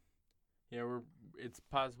 Yeah. Yeah, it's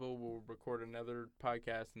possible we'll record another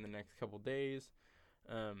podcast in the next couple days.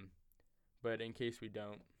 But in case we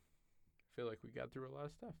don't, I feel like we got through a lot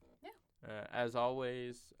of stuff. Yeah. As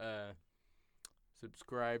always,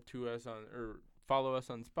 subscribe to us follow us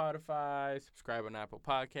on Spotify, subscribe on Apple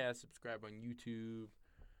Podcasts, subscribe on YouTube,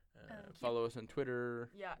 follow us on Twitter.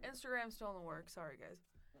 Yeah, Instagram's still in the works. Sorry, guys.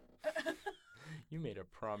 You made a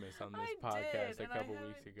promise on this podcast a couple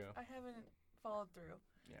weeks ago. I haven't followed through.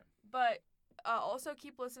 Yeah. But also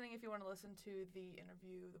keep listening if you want to listen to the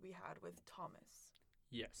interview that we had with Thomas.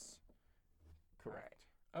 Yes. Correct.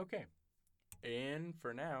 Right. Okay. And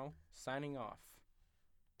for now, signing off.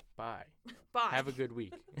 Bye. Bye. Have a good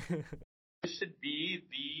week. This should be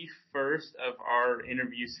the first of our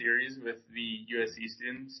interview series with the USC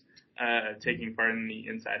students taking part in the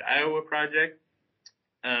Inside Iowa project.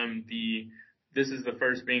 This is the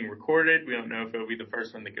first being recorded. We don't know if it'll be the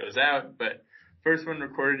first one that goes out, but first one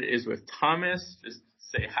recorded is with Thomas. Just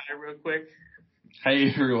say hi real quick. Hi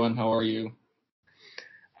everyone, how are you?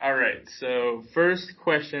 All right, so first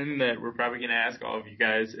question that we're probably going to ask all of you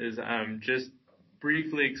guys is just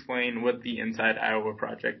briefly explain what the Inside Iowa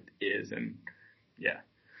project is, and yeah.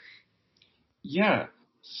 Yeah,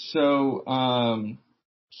 so,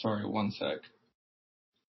 sorry, one sec.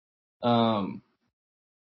 What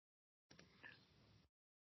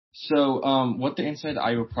the Inside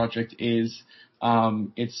Iowa project is,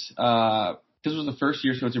 this was the first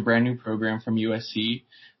year, so it's a brand new program from USC.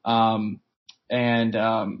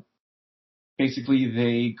 Basically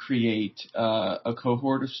they create a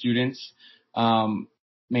cohort of students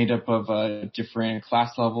made up of different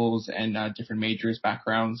class levels and different majors,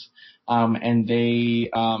 backgrounds, and they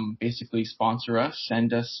basically sponsor us,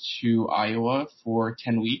 send us to Iowa for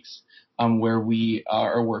 10 weeks, where we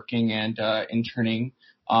are working and interning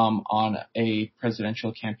on a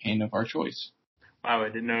presidential campaign of our choice. Wow, I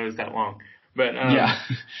didn't know it was that long. But yeah,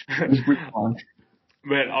 it was pretty long.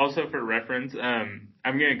 But also for reference, I'm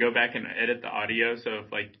going to go back and edit the audio, so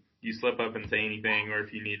if, like, you slip up and say anything, or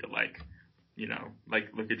if you need to, like, you know, like,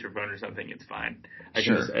 look at your phone or something, it's fine. I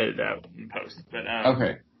can just edit out and post. But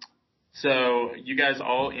okay. So you guys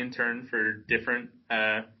all intern for different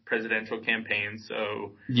presidential campaigns,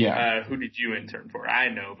 so yeah. Who did you intern for? I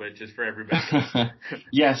know, but just for everybody else.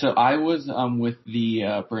 Yeah, so I was with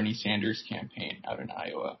the Bernie Sanders campaign out in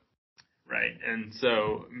Iowa. Right, and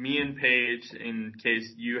so me and Paige, in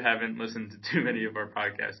case you haven't listened to too many of our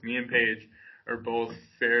podcasts, me and Paige are both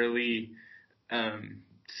fairly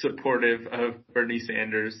supportive of Bernie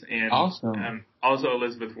Sanders and awesome. Also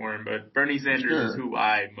Elizabeth Warren, but Bernie Sanders is who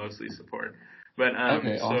I mostly support. But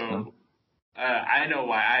okay, awesome. I know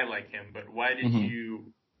why I like him, but why do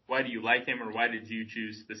you like him, or why did you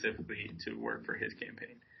choose specifically to work for his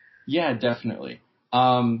campaign? Yeah, definitely.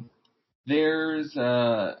 There's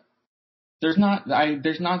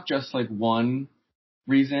not just like one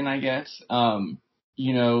reason, I guess.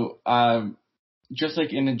 Just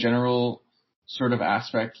like in a general sort of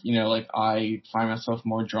aspect, like I find myself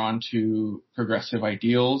more drawn to progressive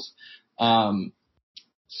ideals.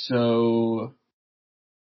 So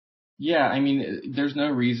yeah, I mean, there's no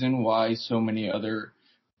reason why so many other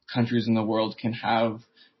countries in the world can have,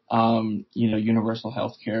 universal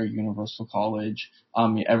healthcare, universal college,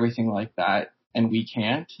 everything like that, and we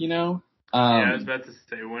can't, yeah, I was about to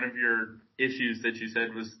say, one of your issues that you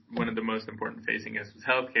said was one of the most important facing us was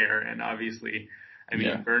healthcare, and obviously,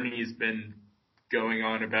 Bernie's been going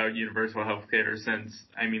on about universal healthcare since,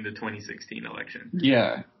 the 2016 election.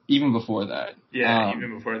 Yeah, even before that. Yeah,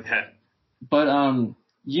 even before that. But,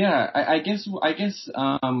 yeah, I guess, what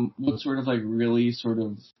sort of like really sort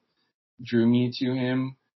of drew me to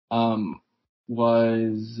him,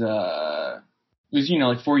 was,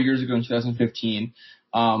 like 4 years ago in 2015,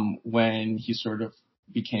 when he sort of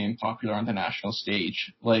became popular on the national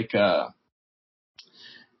stage. Like,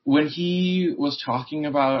 when he was talking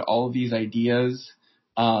about all of these ideas,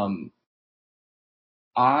 I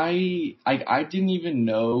didn't even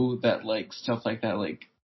know that like stuff like that like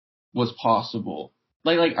was possible.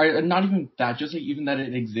 Like not even that, just like even that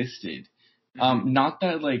it existed. Not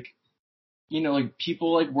that like, like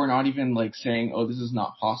people like were not even like saying, oh, this is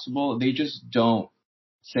not possible. They just don't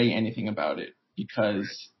say anything about it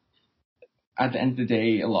because at the end of the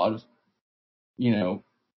day, a lot of,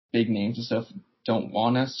 big names and stuff don't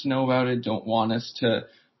want us to know about it, don't want us to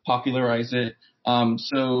popularize it.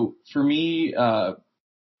 So for me,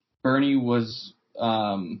 Bernie was,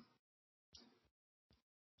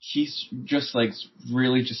 he's just like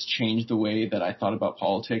really just changed the way that I thought about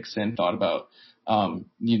politics and thought about,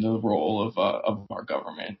 the role of our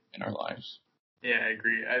government in our lives. Yeah, I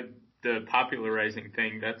agree. The popularizing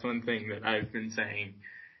thing, that's one thing that I've been saying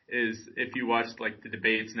is if you watch like the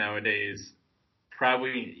debates nowadays,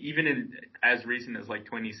 probably even as recent as like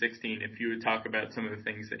 2016, if you would talk about some of the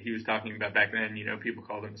things that he was talking about back then, people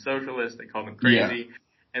called him a socialist, they called him crazy. Yeah.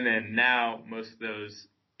 And then now most of those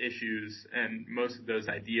issues and most of those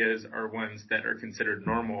ideas are ones that are considered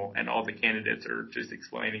normal, and all the candidates are just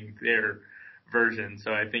explaining their version.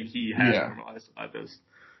 So I think he has normalized a lot of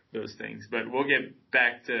those things. But we'll get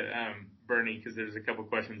back to Bernie, because there's a couple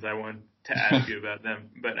questions I want to ask you about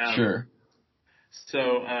them. But sure.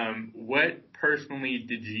 So what personally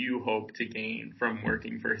did you hope to gain from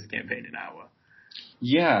working for his campaign in Iowa?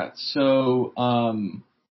 Yeah, so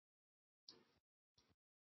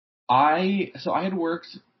I had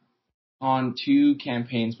worked on 2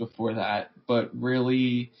 campaigns before that, but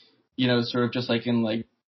really, sort of just like in like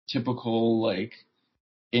typical like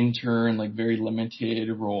intern, like very limited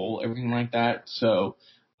role, everything like that. So,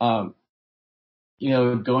 going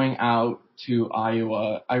out to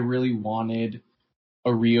Iowa, I really wanted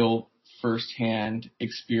a real firsthand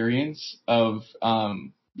experience of,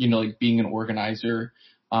 like being an organizer,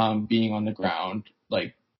 being on the ground,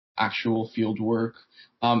 like actual field work,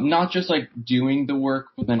 not just like doing the work,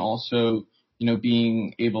 but then also,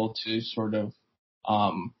 being able to sort of,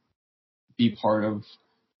 be part of,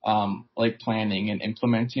 like planning and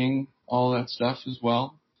implementing all that stuff as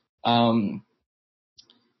well. And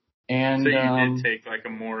so you did take like a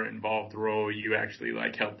more involved role. You actually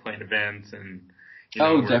like helped plan events and.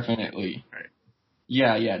 Definitely. Right.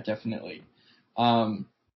 Yeah, definitely. And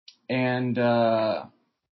yeah,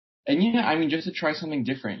 I mean, just to try something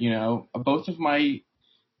different, both of my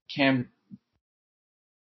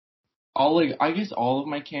all of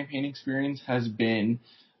my campaign experience has been,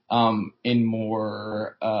 in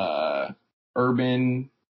more, urban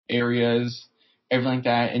areas, everything like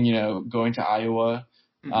that. And, going to Iowa,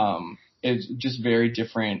 it's just very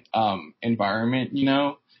different, environment,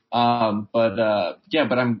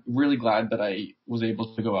 but I'm really glad that I was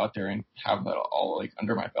able to go out there and have that all like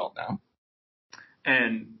under my belt now.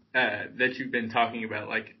 And that you've been talking about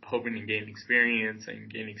like hoping to gain experience in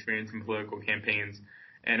political campaigns.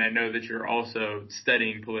 And I know that you're also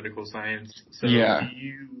studying political science. So do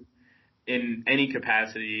you, in any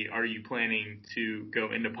capacity, are you planning to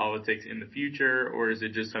go into politics in the future, or is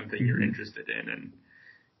it just something you're interested in? And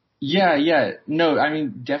Yeah. No, I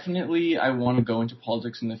mean, definitely I want to go into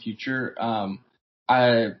politics in the future. I'm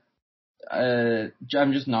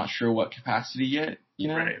just not sure what capacity yet,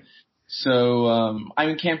 Right. So, I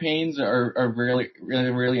mean, campaigns are really,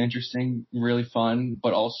 really, really interesting, really fun,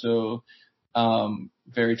 but also,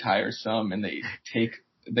 very tiresome, and they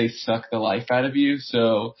suck the life out of you.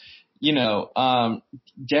 So,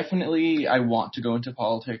 definitely I want to go into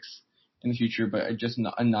politics in the future, but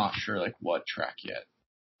I'm not sure like what track yet.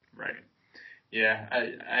 Right. Yeah,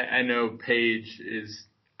 I know Paige is.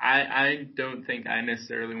 I don't think I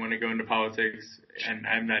necessarily want to go into politics, and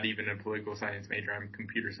I'm not even a political science major. I'm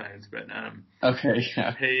computer science, but okay,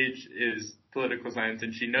 yeah. Paige is political science,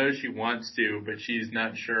 and she knows she wants to, but she's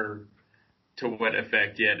not sure to what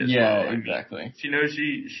effect yet. Well. Yeah, exactly. She knows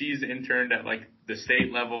she's interned at like the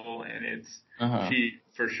state level, and it's she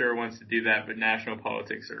for sure wants to do that, but national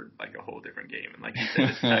politics are like a whole different game, and like you said,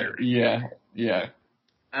 it's tiring. Yeah.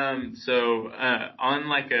 So on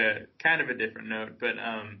like a kind of a different note, but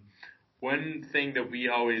one thing that we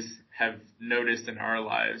always have noticed in our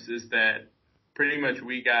lives is that pretty much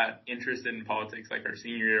we got interested in politics like our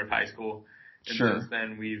senior year of high school, and since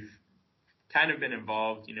then we've kind of been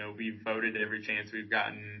involved. We've voted every chance we've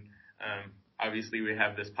gotten. Obviously we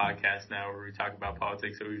have this podcast now where we talk about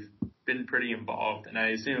politics, so we've been pretty involved, and I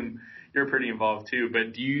assume you're pretty involved too.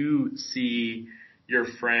 But do you see your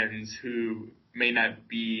friends who may not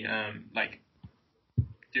be like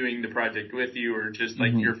doing the project with you, or just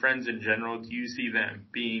like your friends in general, do you see them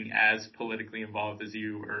being as politically involved as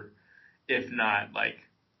you, or if not, like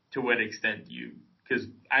to what extent do you? Because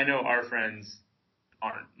I know our friends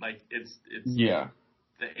aren't. Like it's the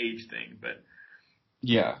age thing, but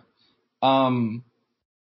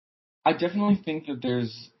I definitely think that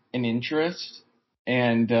there's an interest,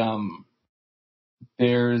 and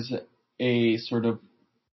there's a sort of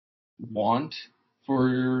want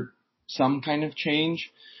for some kind of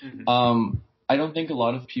change. I don't think a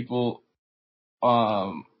lot of people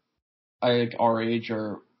like our age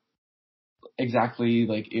are exactly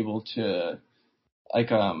like able to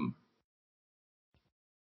like I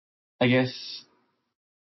guess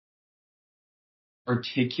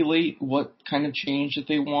articulate what kind of change that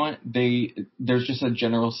they want. There's just a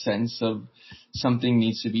general sense of something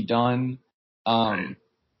needs to be done. And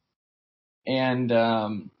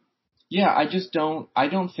I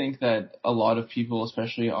don't think that a lot of people,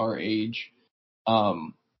 especially our age,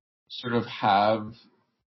 sort of have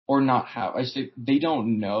or not have. I say they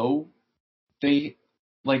don't know. They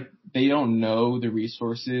don't know the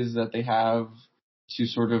resources that they have to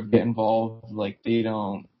sort of get involved. Like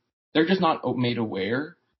they're just not made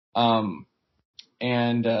aware.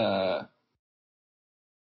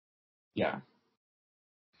 Yeah.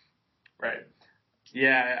 Right.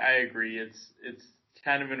 Yeah, I agree. It's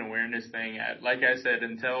kind of an awareness thing. Like I said,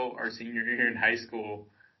 until our senior year in high school,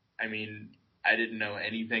 I mean, I didn't know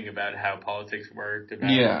anything about how politics worked,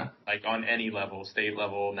 like on any level, state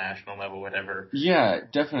level, national level, whatever. Yeah,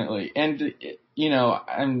 definitely. And,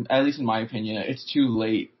 at least in my opinion, it's too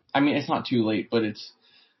late. I mean, it's not too late, but it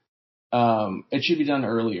should be done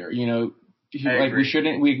earlier, we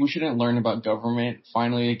shouldn't learn about government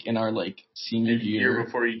finally in our senior year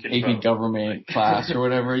before you can AP vote. Government class or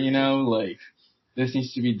whatever, this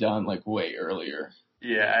needs to be done way earlier.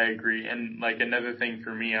 Yeah, I agree. And another thing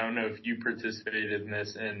for me, I don't know if you participated in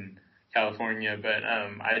this in California, but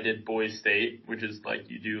I did Boys State, which is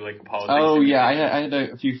you do a politics. Oh yeah, I had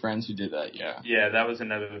a few friends who did that. Yeah. Yeah, that was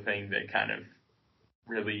another thing that kind of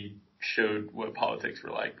really showed what politics were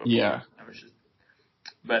like before. Yeah.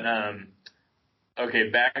 But okay,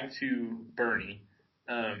 back to Bernie.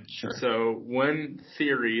 Sure. So one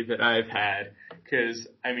theory that I've had, because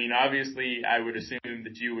obviously I would assume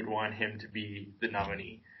that you would want him to be the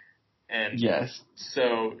nominee. And yes.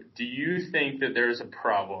 So do you think that there's a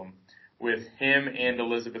problem with him and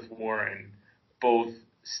Elizabeth Warren both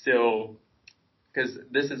still, because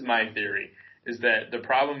this is my theory, is that the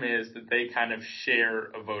problem is that they kind of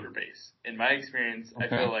share a voter base. In my experience, okay.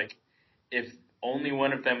 I feel like if only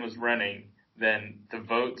one of them was running, then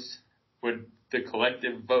the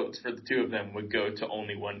collective votes for the two of them would go to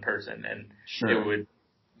only one person, and sure.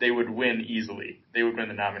 they would win easily. They would win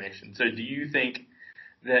the nomination. So do you think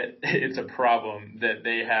that it's a problem that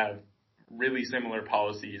they have really similar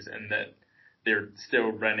policies and that they're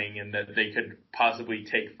still running and that they could possibly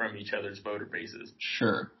take from each other's voter bases?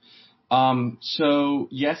 Sure. So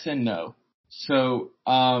yes and no. So,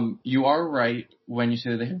 you are right when you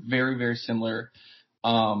say that they have very, very similar,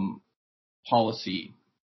 policy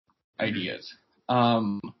ideas.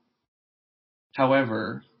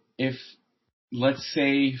 However, if, let's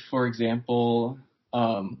say, for example,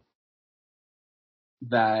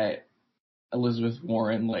 that Elizabeth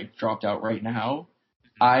Warren, dropped out right now,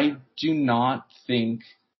 I do not think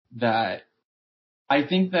that, I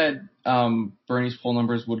think that, Bernie's poll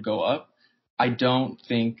numbers would go up. I don't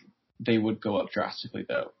think they would go up drastically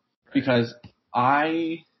though, because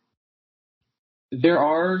there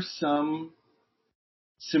are some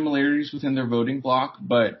similarities within their voting bloc,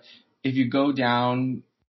 but if you go down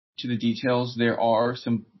to the details, there are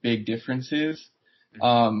some big differences.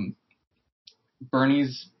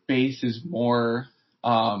 Bernie's base is more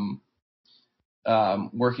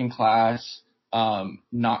working class,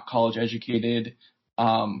 not college educated,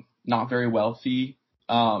 not very wealthy.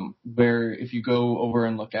 Where if you go over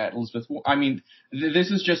and look at Elizabeth,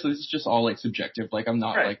 this is just all subjective. I'm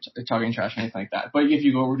not talking trash or anything like that. But if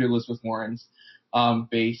you go over to Elizabeth Warren's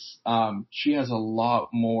base, she has a lot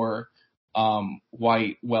more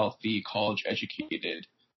white, wealthy, college educated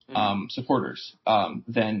supporters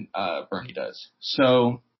than Bernie does.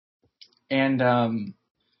 So, and and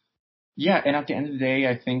at the end of the day,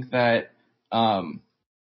 I think that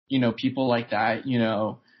people like that,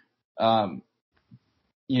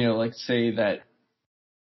 say that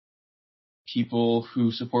people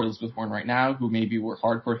who support Elizabeth Warren right now, who maybe were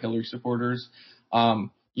hardcore Hillary supporters,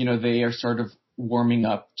 they are sort of warming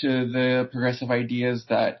up to the progressive ideas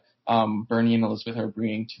that Bernie and Elizabeth are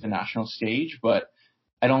bringing to the national stage. But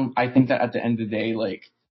I think that at the end of the day,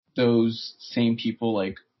 those same people,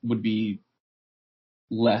 would be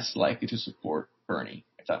less likely to support Bernie,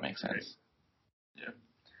 if that makes sense. Yeah.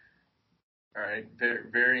 All right. Very,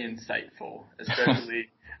 very insightful, especially,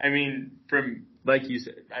 from, like you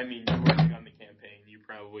said, you're working on the campaign, you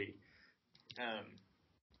probably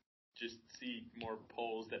just see more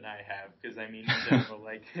polls than I have, because, in general,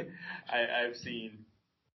 I've seen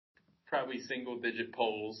probably single-digit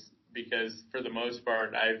polls, because for the most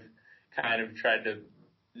part, I've kind of tried to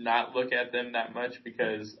not look at them that much,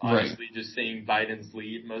 because honestly, just seeing Biden's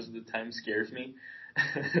lead most of the time scares me.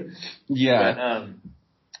 Yeah. But,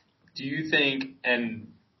 do you think,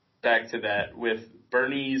 and back to that, with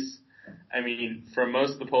Bernie's, from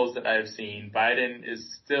most of the polls that I've seen, Biden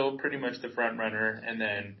is still pretty much the front runner, and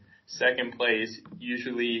then second place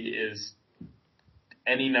usually is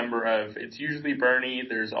it's usually Bernie.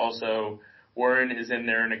 There's also Warren is in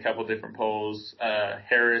there in a couple different polls.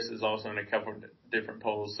 Harris is also in a couple different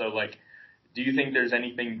polls. So, do you think there's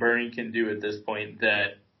anything Bernie can do at this point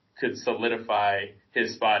that could solidify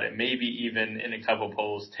his spot and maybe even in a couple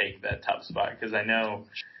polls take that top spot. Because I know,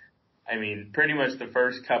 I mean, pretty much the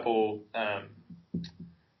first couple,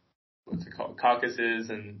 caucuses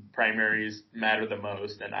and primaries matter the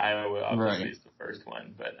most, and Iowa obviously is the first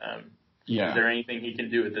one. But is there anything he can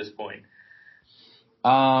do at this point?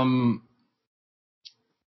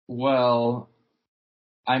 Well,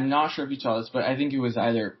 I'm not sure if you saw this, but I think it was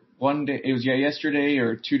either yesterday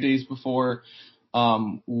or 2 days before.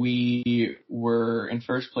 We were in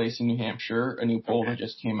first place in New Hampshire, a new poll that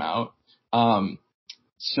just came out.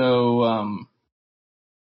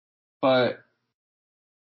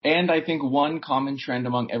 And I think one common trend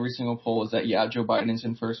among every single poll is that, Joe Biden's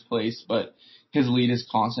in first place, but his lead is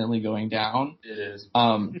constantly going down. It is.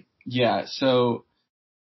 So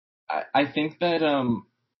I think that,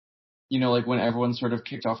 like when everyone sort of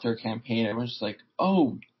kicked off their campaign, everyone's just like,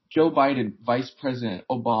 oh, Joe Biden, Vice President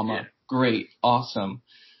Obama, great, awesome.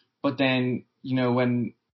 But then,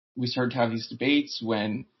 when we start to have these debates,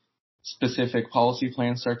 when specific policy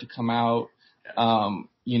plans start to come out,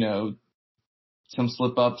 some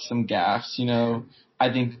slip ups, some gaffes,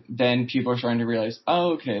 I think then people are starting to realize,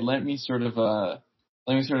 oh, okay, let me sort of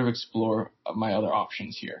explore my other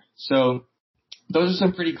options here. So those are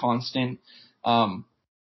some pretty constant,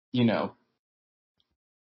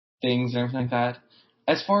 things and everything like that.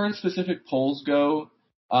 As far as specific polls go,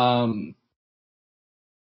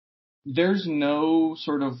 there's no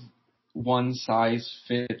sort of one size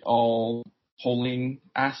fit all polling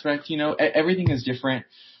aspect. Everything is different.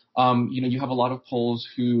 You have a lot of polls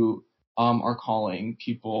who are calling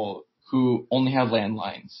people who only have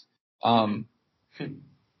landlines.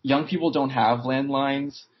 Young people don't have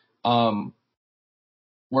landlines.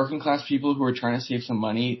 Working class people who are trying to save some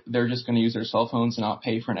money, they're just going to use their cell phones and not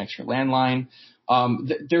pay for an extra landline.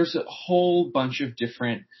 There's a whole bunch of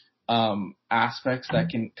different aspects that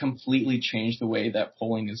can completely change the way that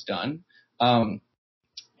polling is done.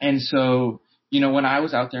 And so, when I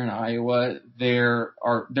was out there in Iowa,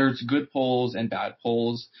 there's good polls and bad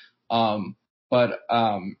polls. But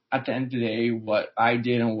at the end of the day, what I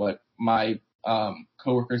did and what my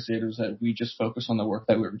coworkers did was that we just focused on the work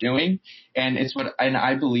that we were doing. And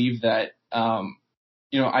I believe that,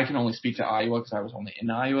 I can only speak to Iowa because I was only in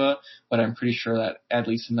Iowa, but I'm pretty sure that at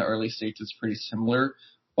least in the early states, it's pretty similar.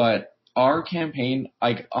 But our campaign,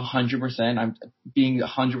 like 100%, I'm being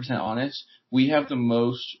 100% honest, we have the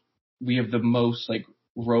most like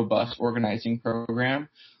robust organizing program.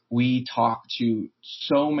 We talk to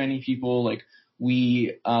so many people. Like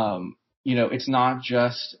it's not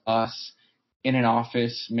just us in an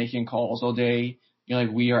office making calls all day.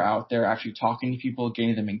 Like we are out there actually talking to people,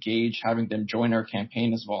 getting them engaged, having them join our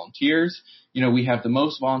campaign as volunteers. We have the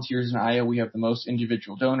most volunteers in Iowa. We have the most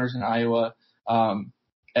individual donors in Iowa.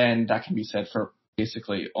 And that can be said for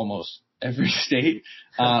basically almost every state.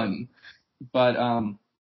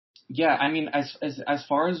 Yeah, I mean, as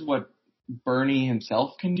far as what Bernie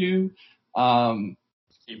himself can do,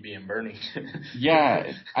 keep being Bernie.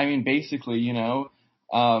 Yeah, I mean, basically,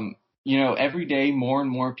 every day more and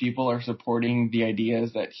more people are supporting the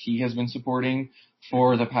ideas that he has been supporting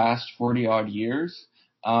for the past 40 odd years.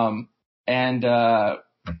 And then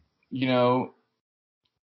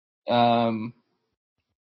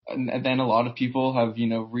a lot of people have,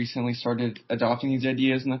 recently started adopting these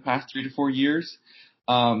ideas in the past 3 to 4 years.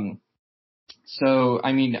 So,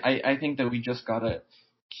 I mean, I think that we just gotta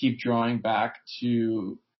keep drawing back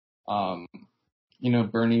to,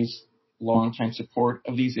 Bernie's longtime support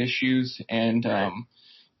of these issues and,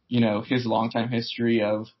 his longtime history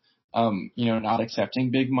of, not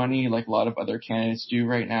accepting big money like a lot of other candidates do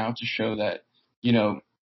right now to show that,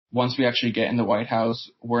 once we actually get in the White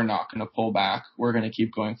House, we're not going to pull back. We're going to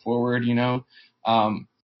keep going forward,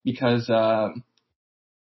 because, I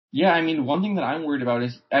mean, one thing that I'm worried about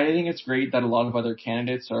is I think it's great that a lot of other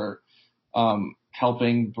candidates are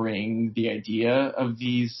helping bring the idea of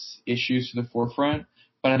these issues to the forefront.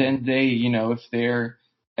 But at the end of the day, if they're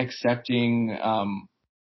accepting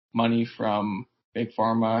money from big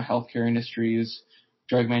pharma, healthcare industries,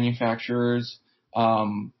 drug manufacturers,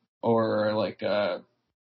 or like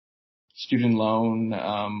student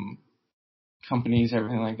loan companies,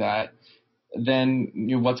 everything like that, then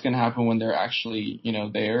what's going to happen when they're actually,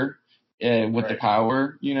 there with the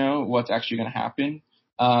power, what's actually going to happen.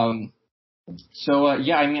 I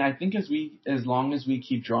mean, I think as long as we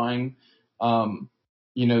keep drawing,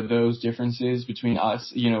 those differences between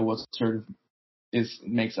us, what sort of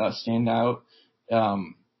makes us stand out,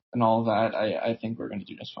 and all of that, I think we're going to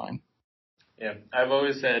do just fine. Yeah. I've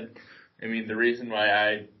always said, I mean, the reason why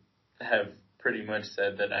I have pretty much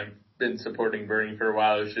said that I've been supporting Bernie for a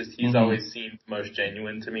while. It's just he's always seemed most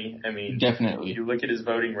genuine to me. I mean, definitely. If you look at his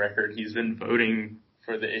voting record, he's been voting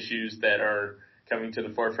for the issues that are coming to the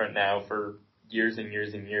forefront now for years and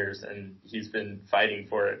years and years, and he's been fighting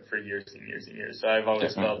for it for years and years and years. So I've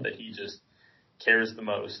always felt that he just cares the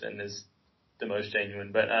most and is the most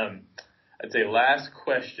genuine. But I'd say last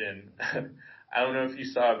question. I don't know if you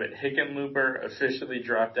saw, but Hickenlooper officially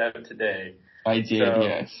dropped out today. I did,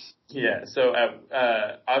 yes. Yeah, so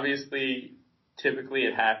obviously, typically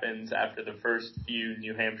it happens after the first few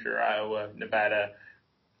New Hampshire, Iowa, Nevada.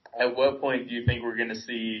 At what point do you think we're going to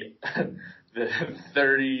see the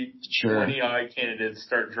 30, 20-odd candidates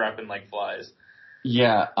start dropping like flies?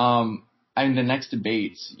 Yeah, I mean, the next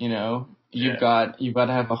debates, you've got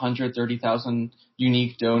to have 130,000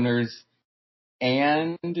 unique donors,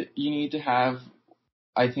 and you need to have,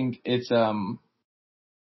 I think it's,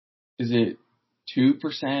 is it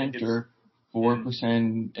 2% or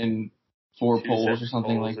 4% in 4 polls or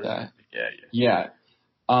something like that? Yeah.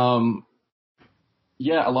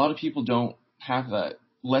 Yeah, a lot of people don't have that.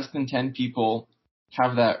 Less than 10 people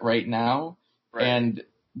have that right now, and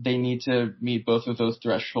they need to meet both of those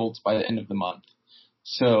thresholds by the end of the month.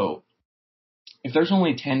 So if there's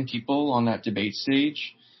only 10 people on that debate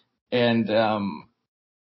stage, and, the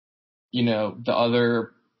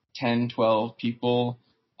other 10, 12 people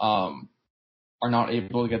are not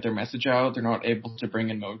able to get their message out, they're not able to bring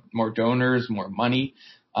in more donors, more money,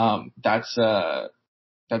 I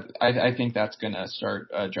think that's going to start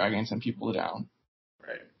dragging some people down.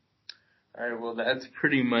 Right. All right, well, that's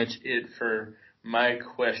pretty much it for my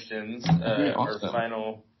questions. Awesome. Our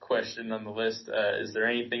final question on the list. Is there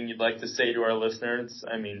anything you'd like to say to our listeners?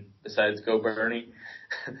 I mean, besides go Bernie?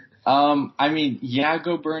 Yeah,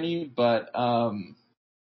 go Bernie, but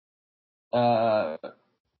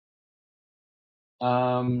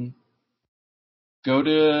go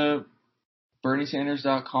to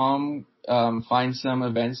BernieSanders.com, find some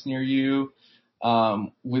events near you.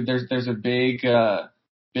 There's a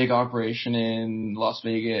big operation in Las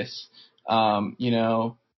Vegas.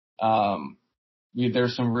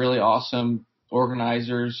 There's some really awesome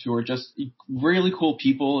organizers who are just really cool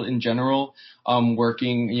people in general,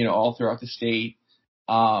 working, all throughout the state.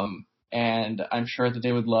 And I'm sure that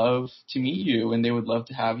they would love to meet you, and they would love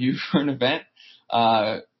to have you for an event,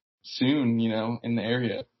 soon, in the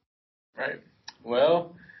area. Right.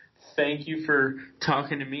 Well, thank you for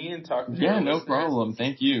talking to me and talking to our no listeners. problem.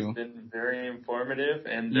 Thank you. It's been very informative,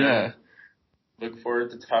 and look forward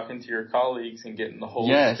to talking to your colleagues and getting the whole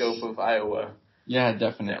scope of Iowa. Yeah,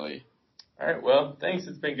 definitely. All right. Well, thanks.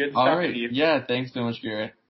 It's been good talking to you. Yeah, thanks so much, Garrett.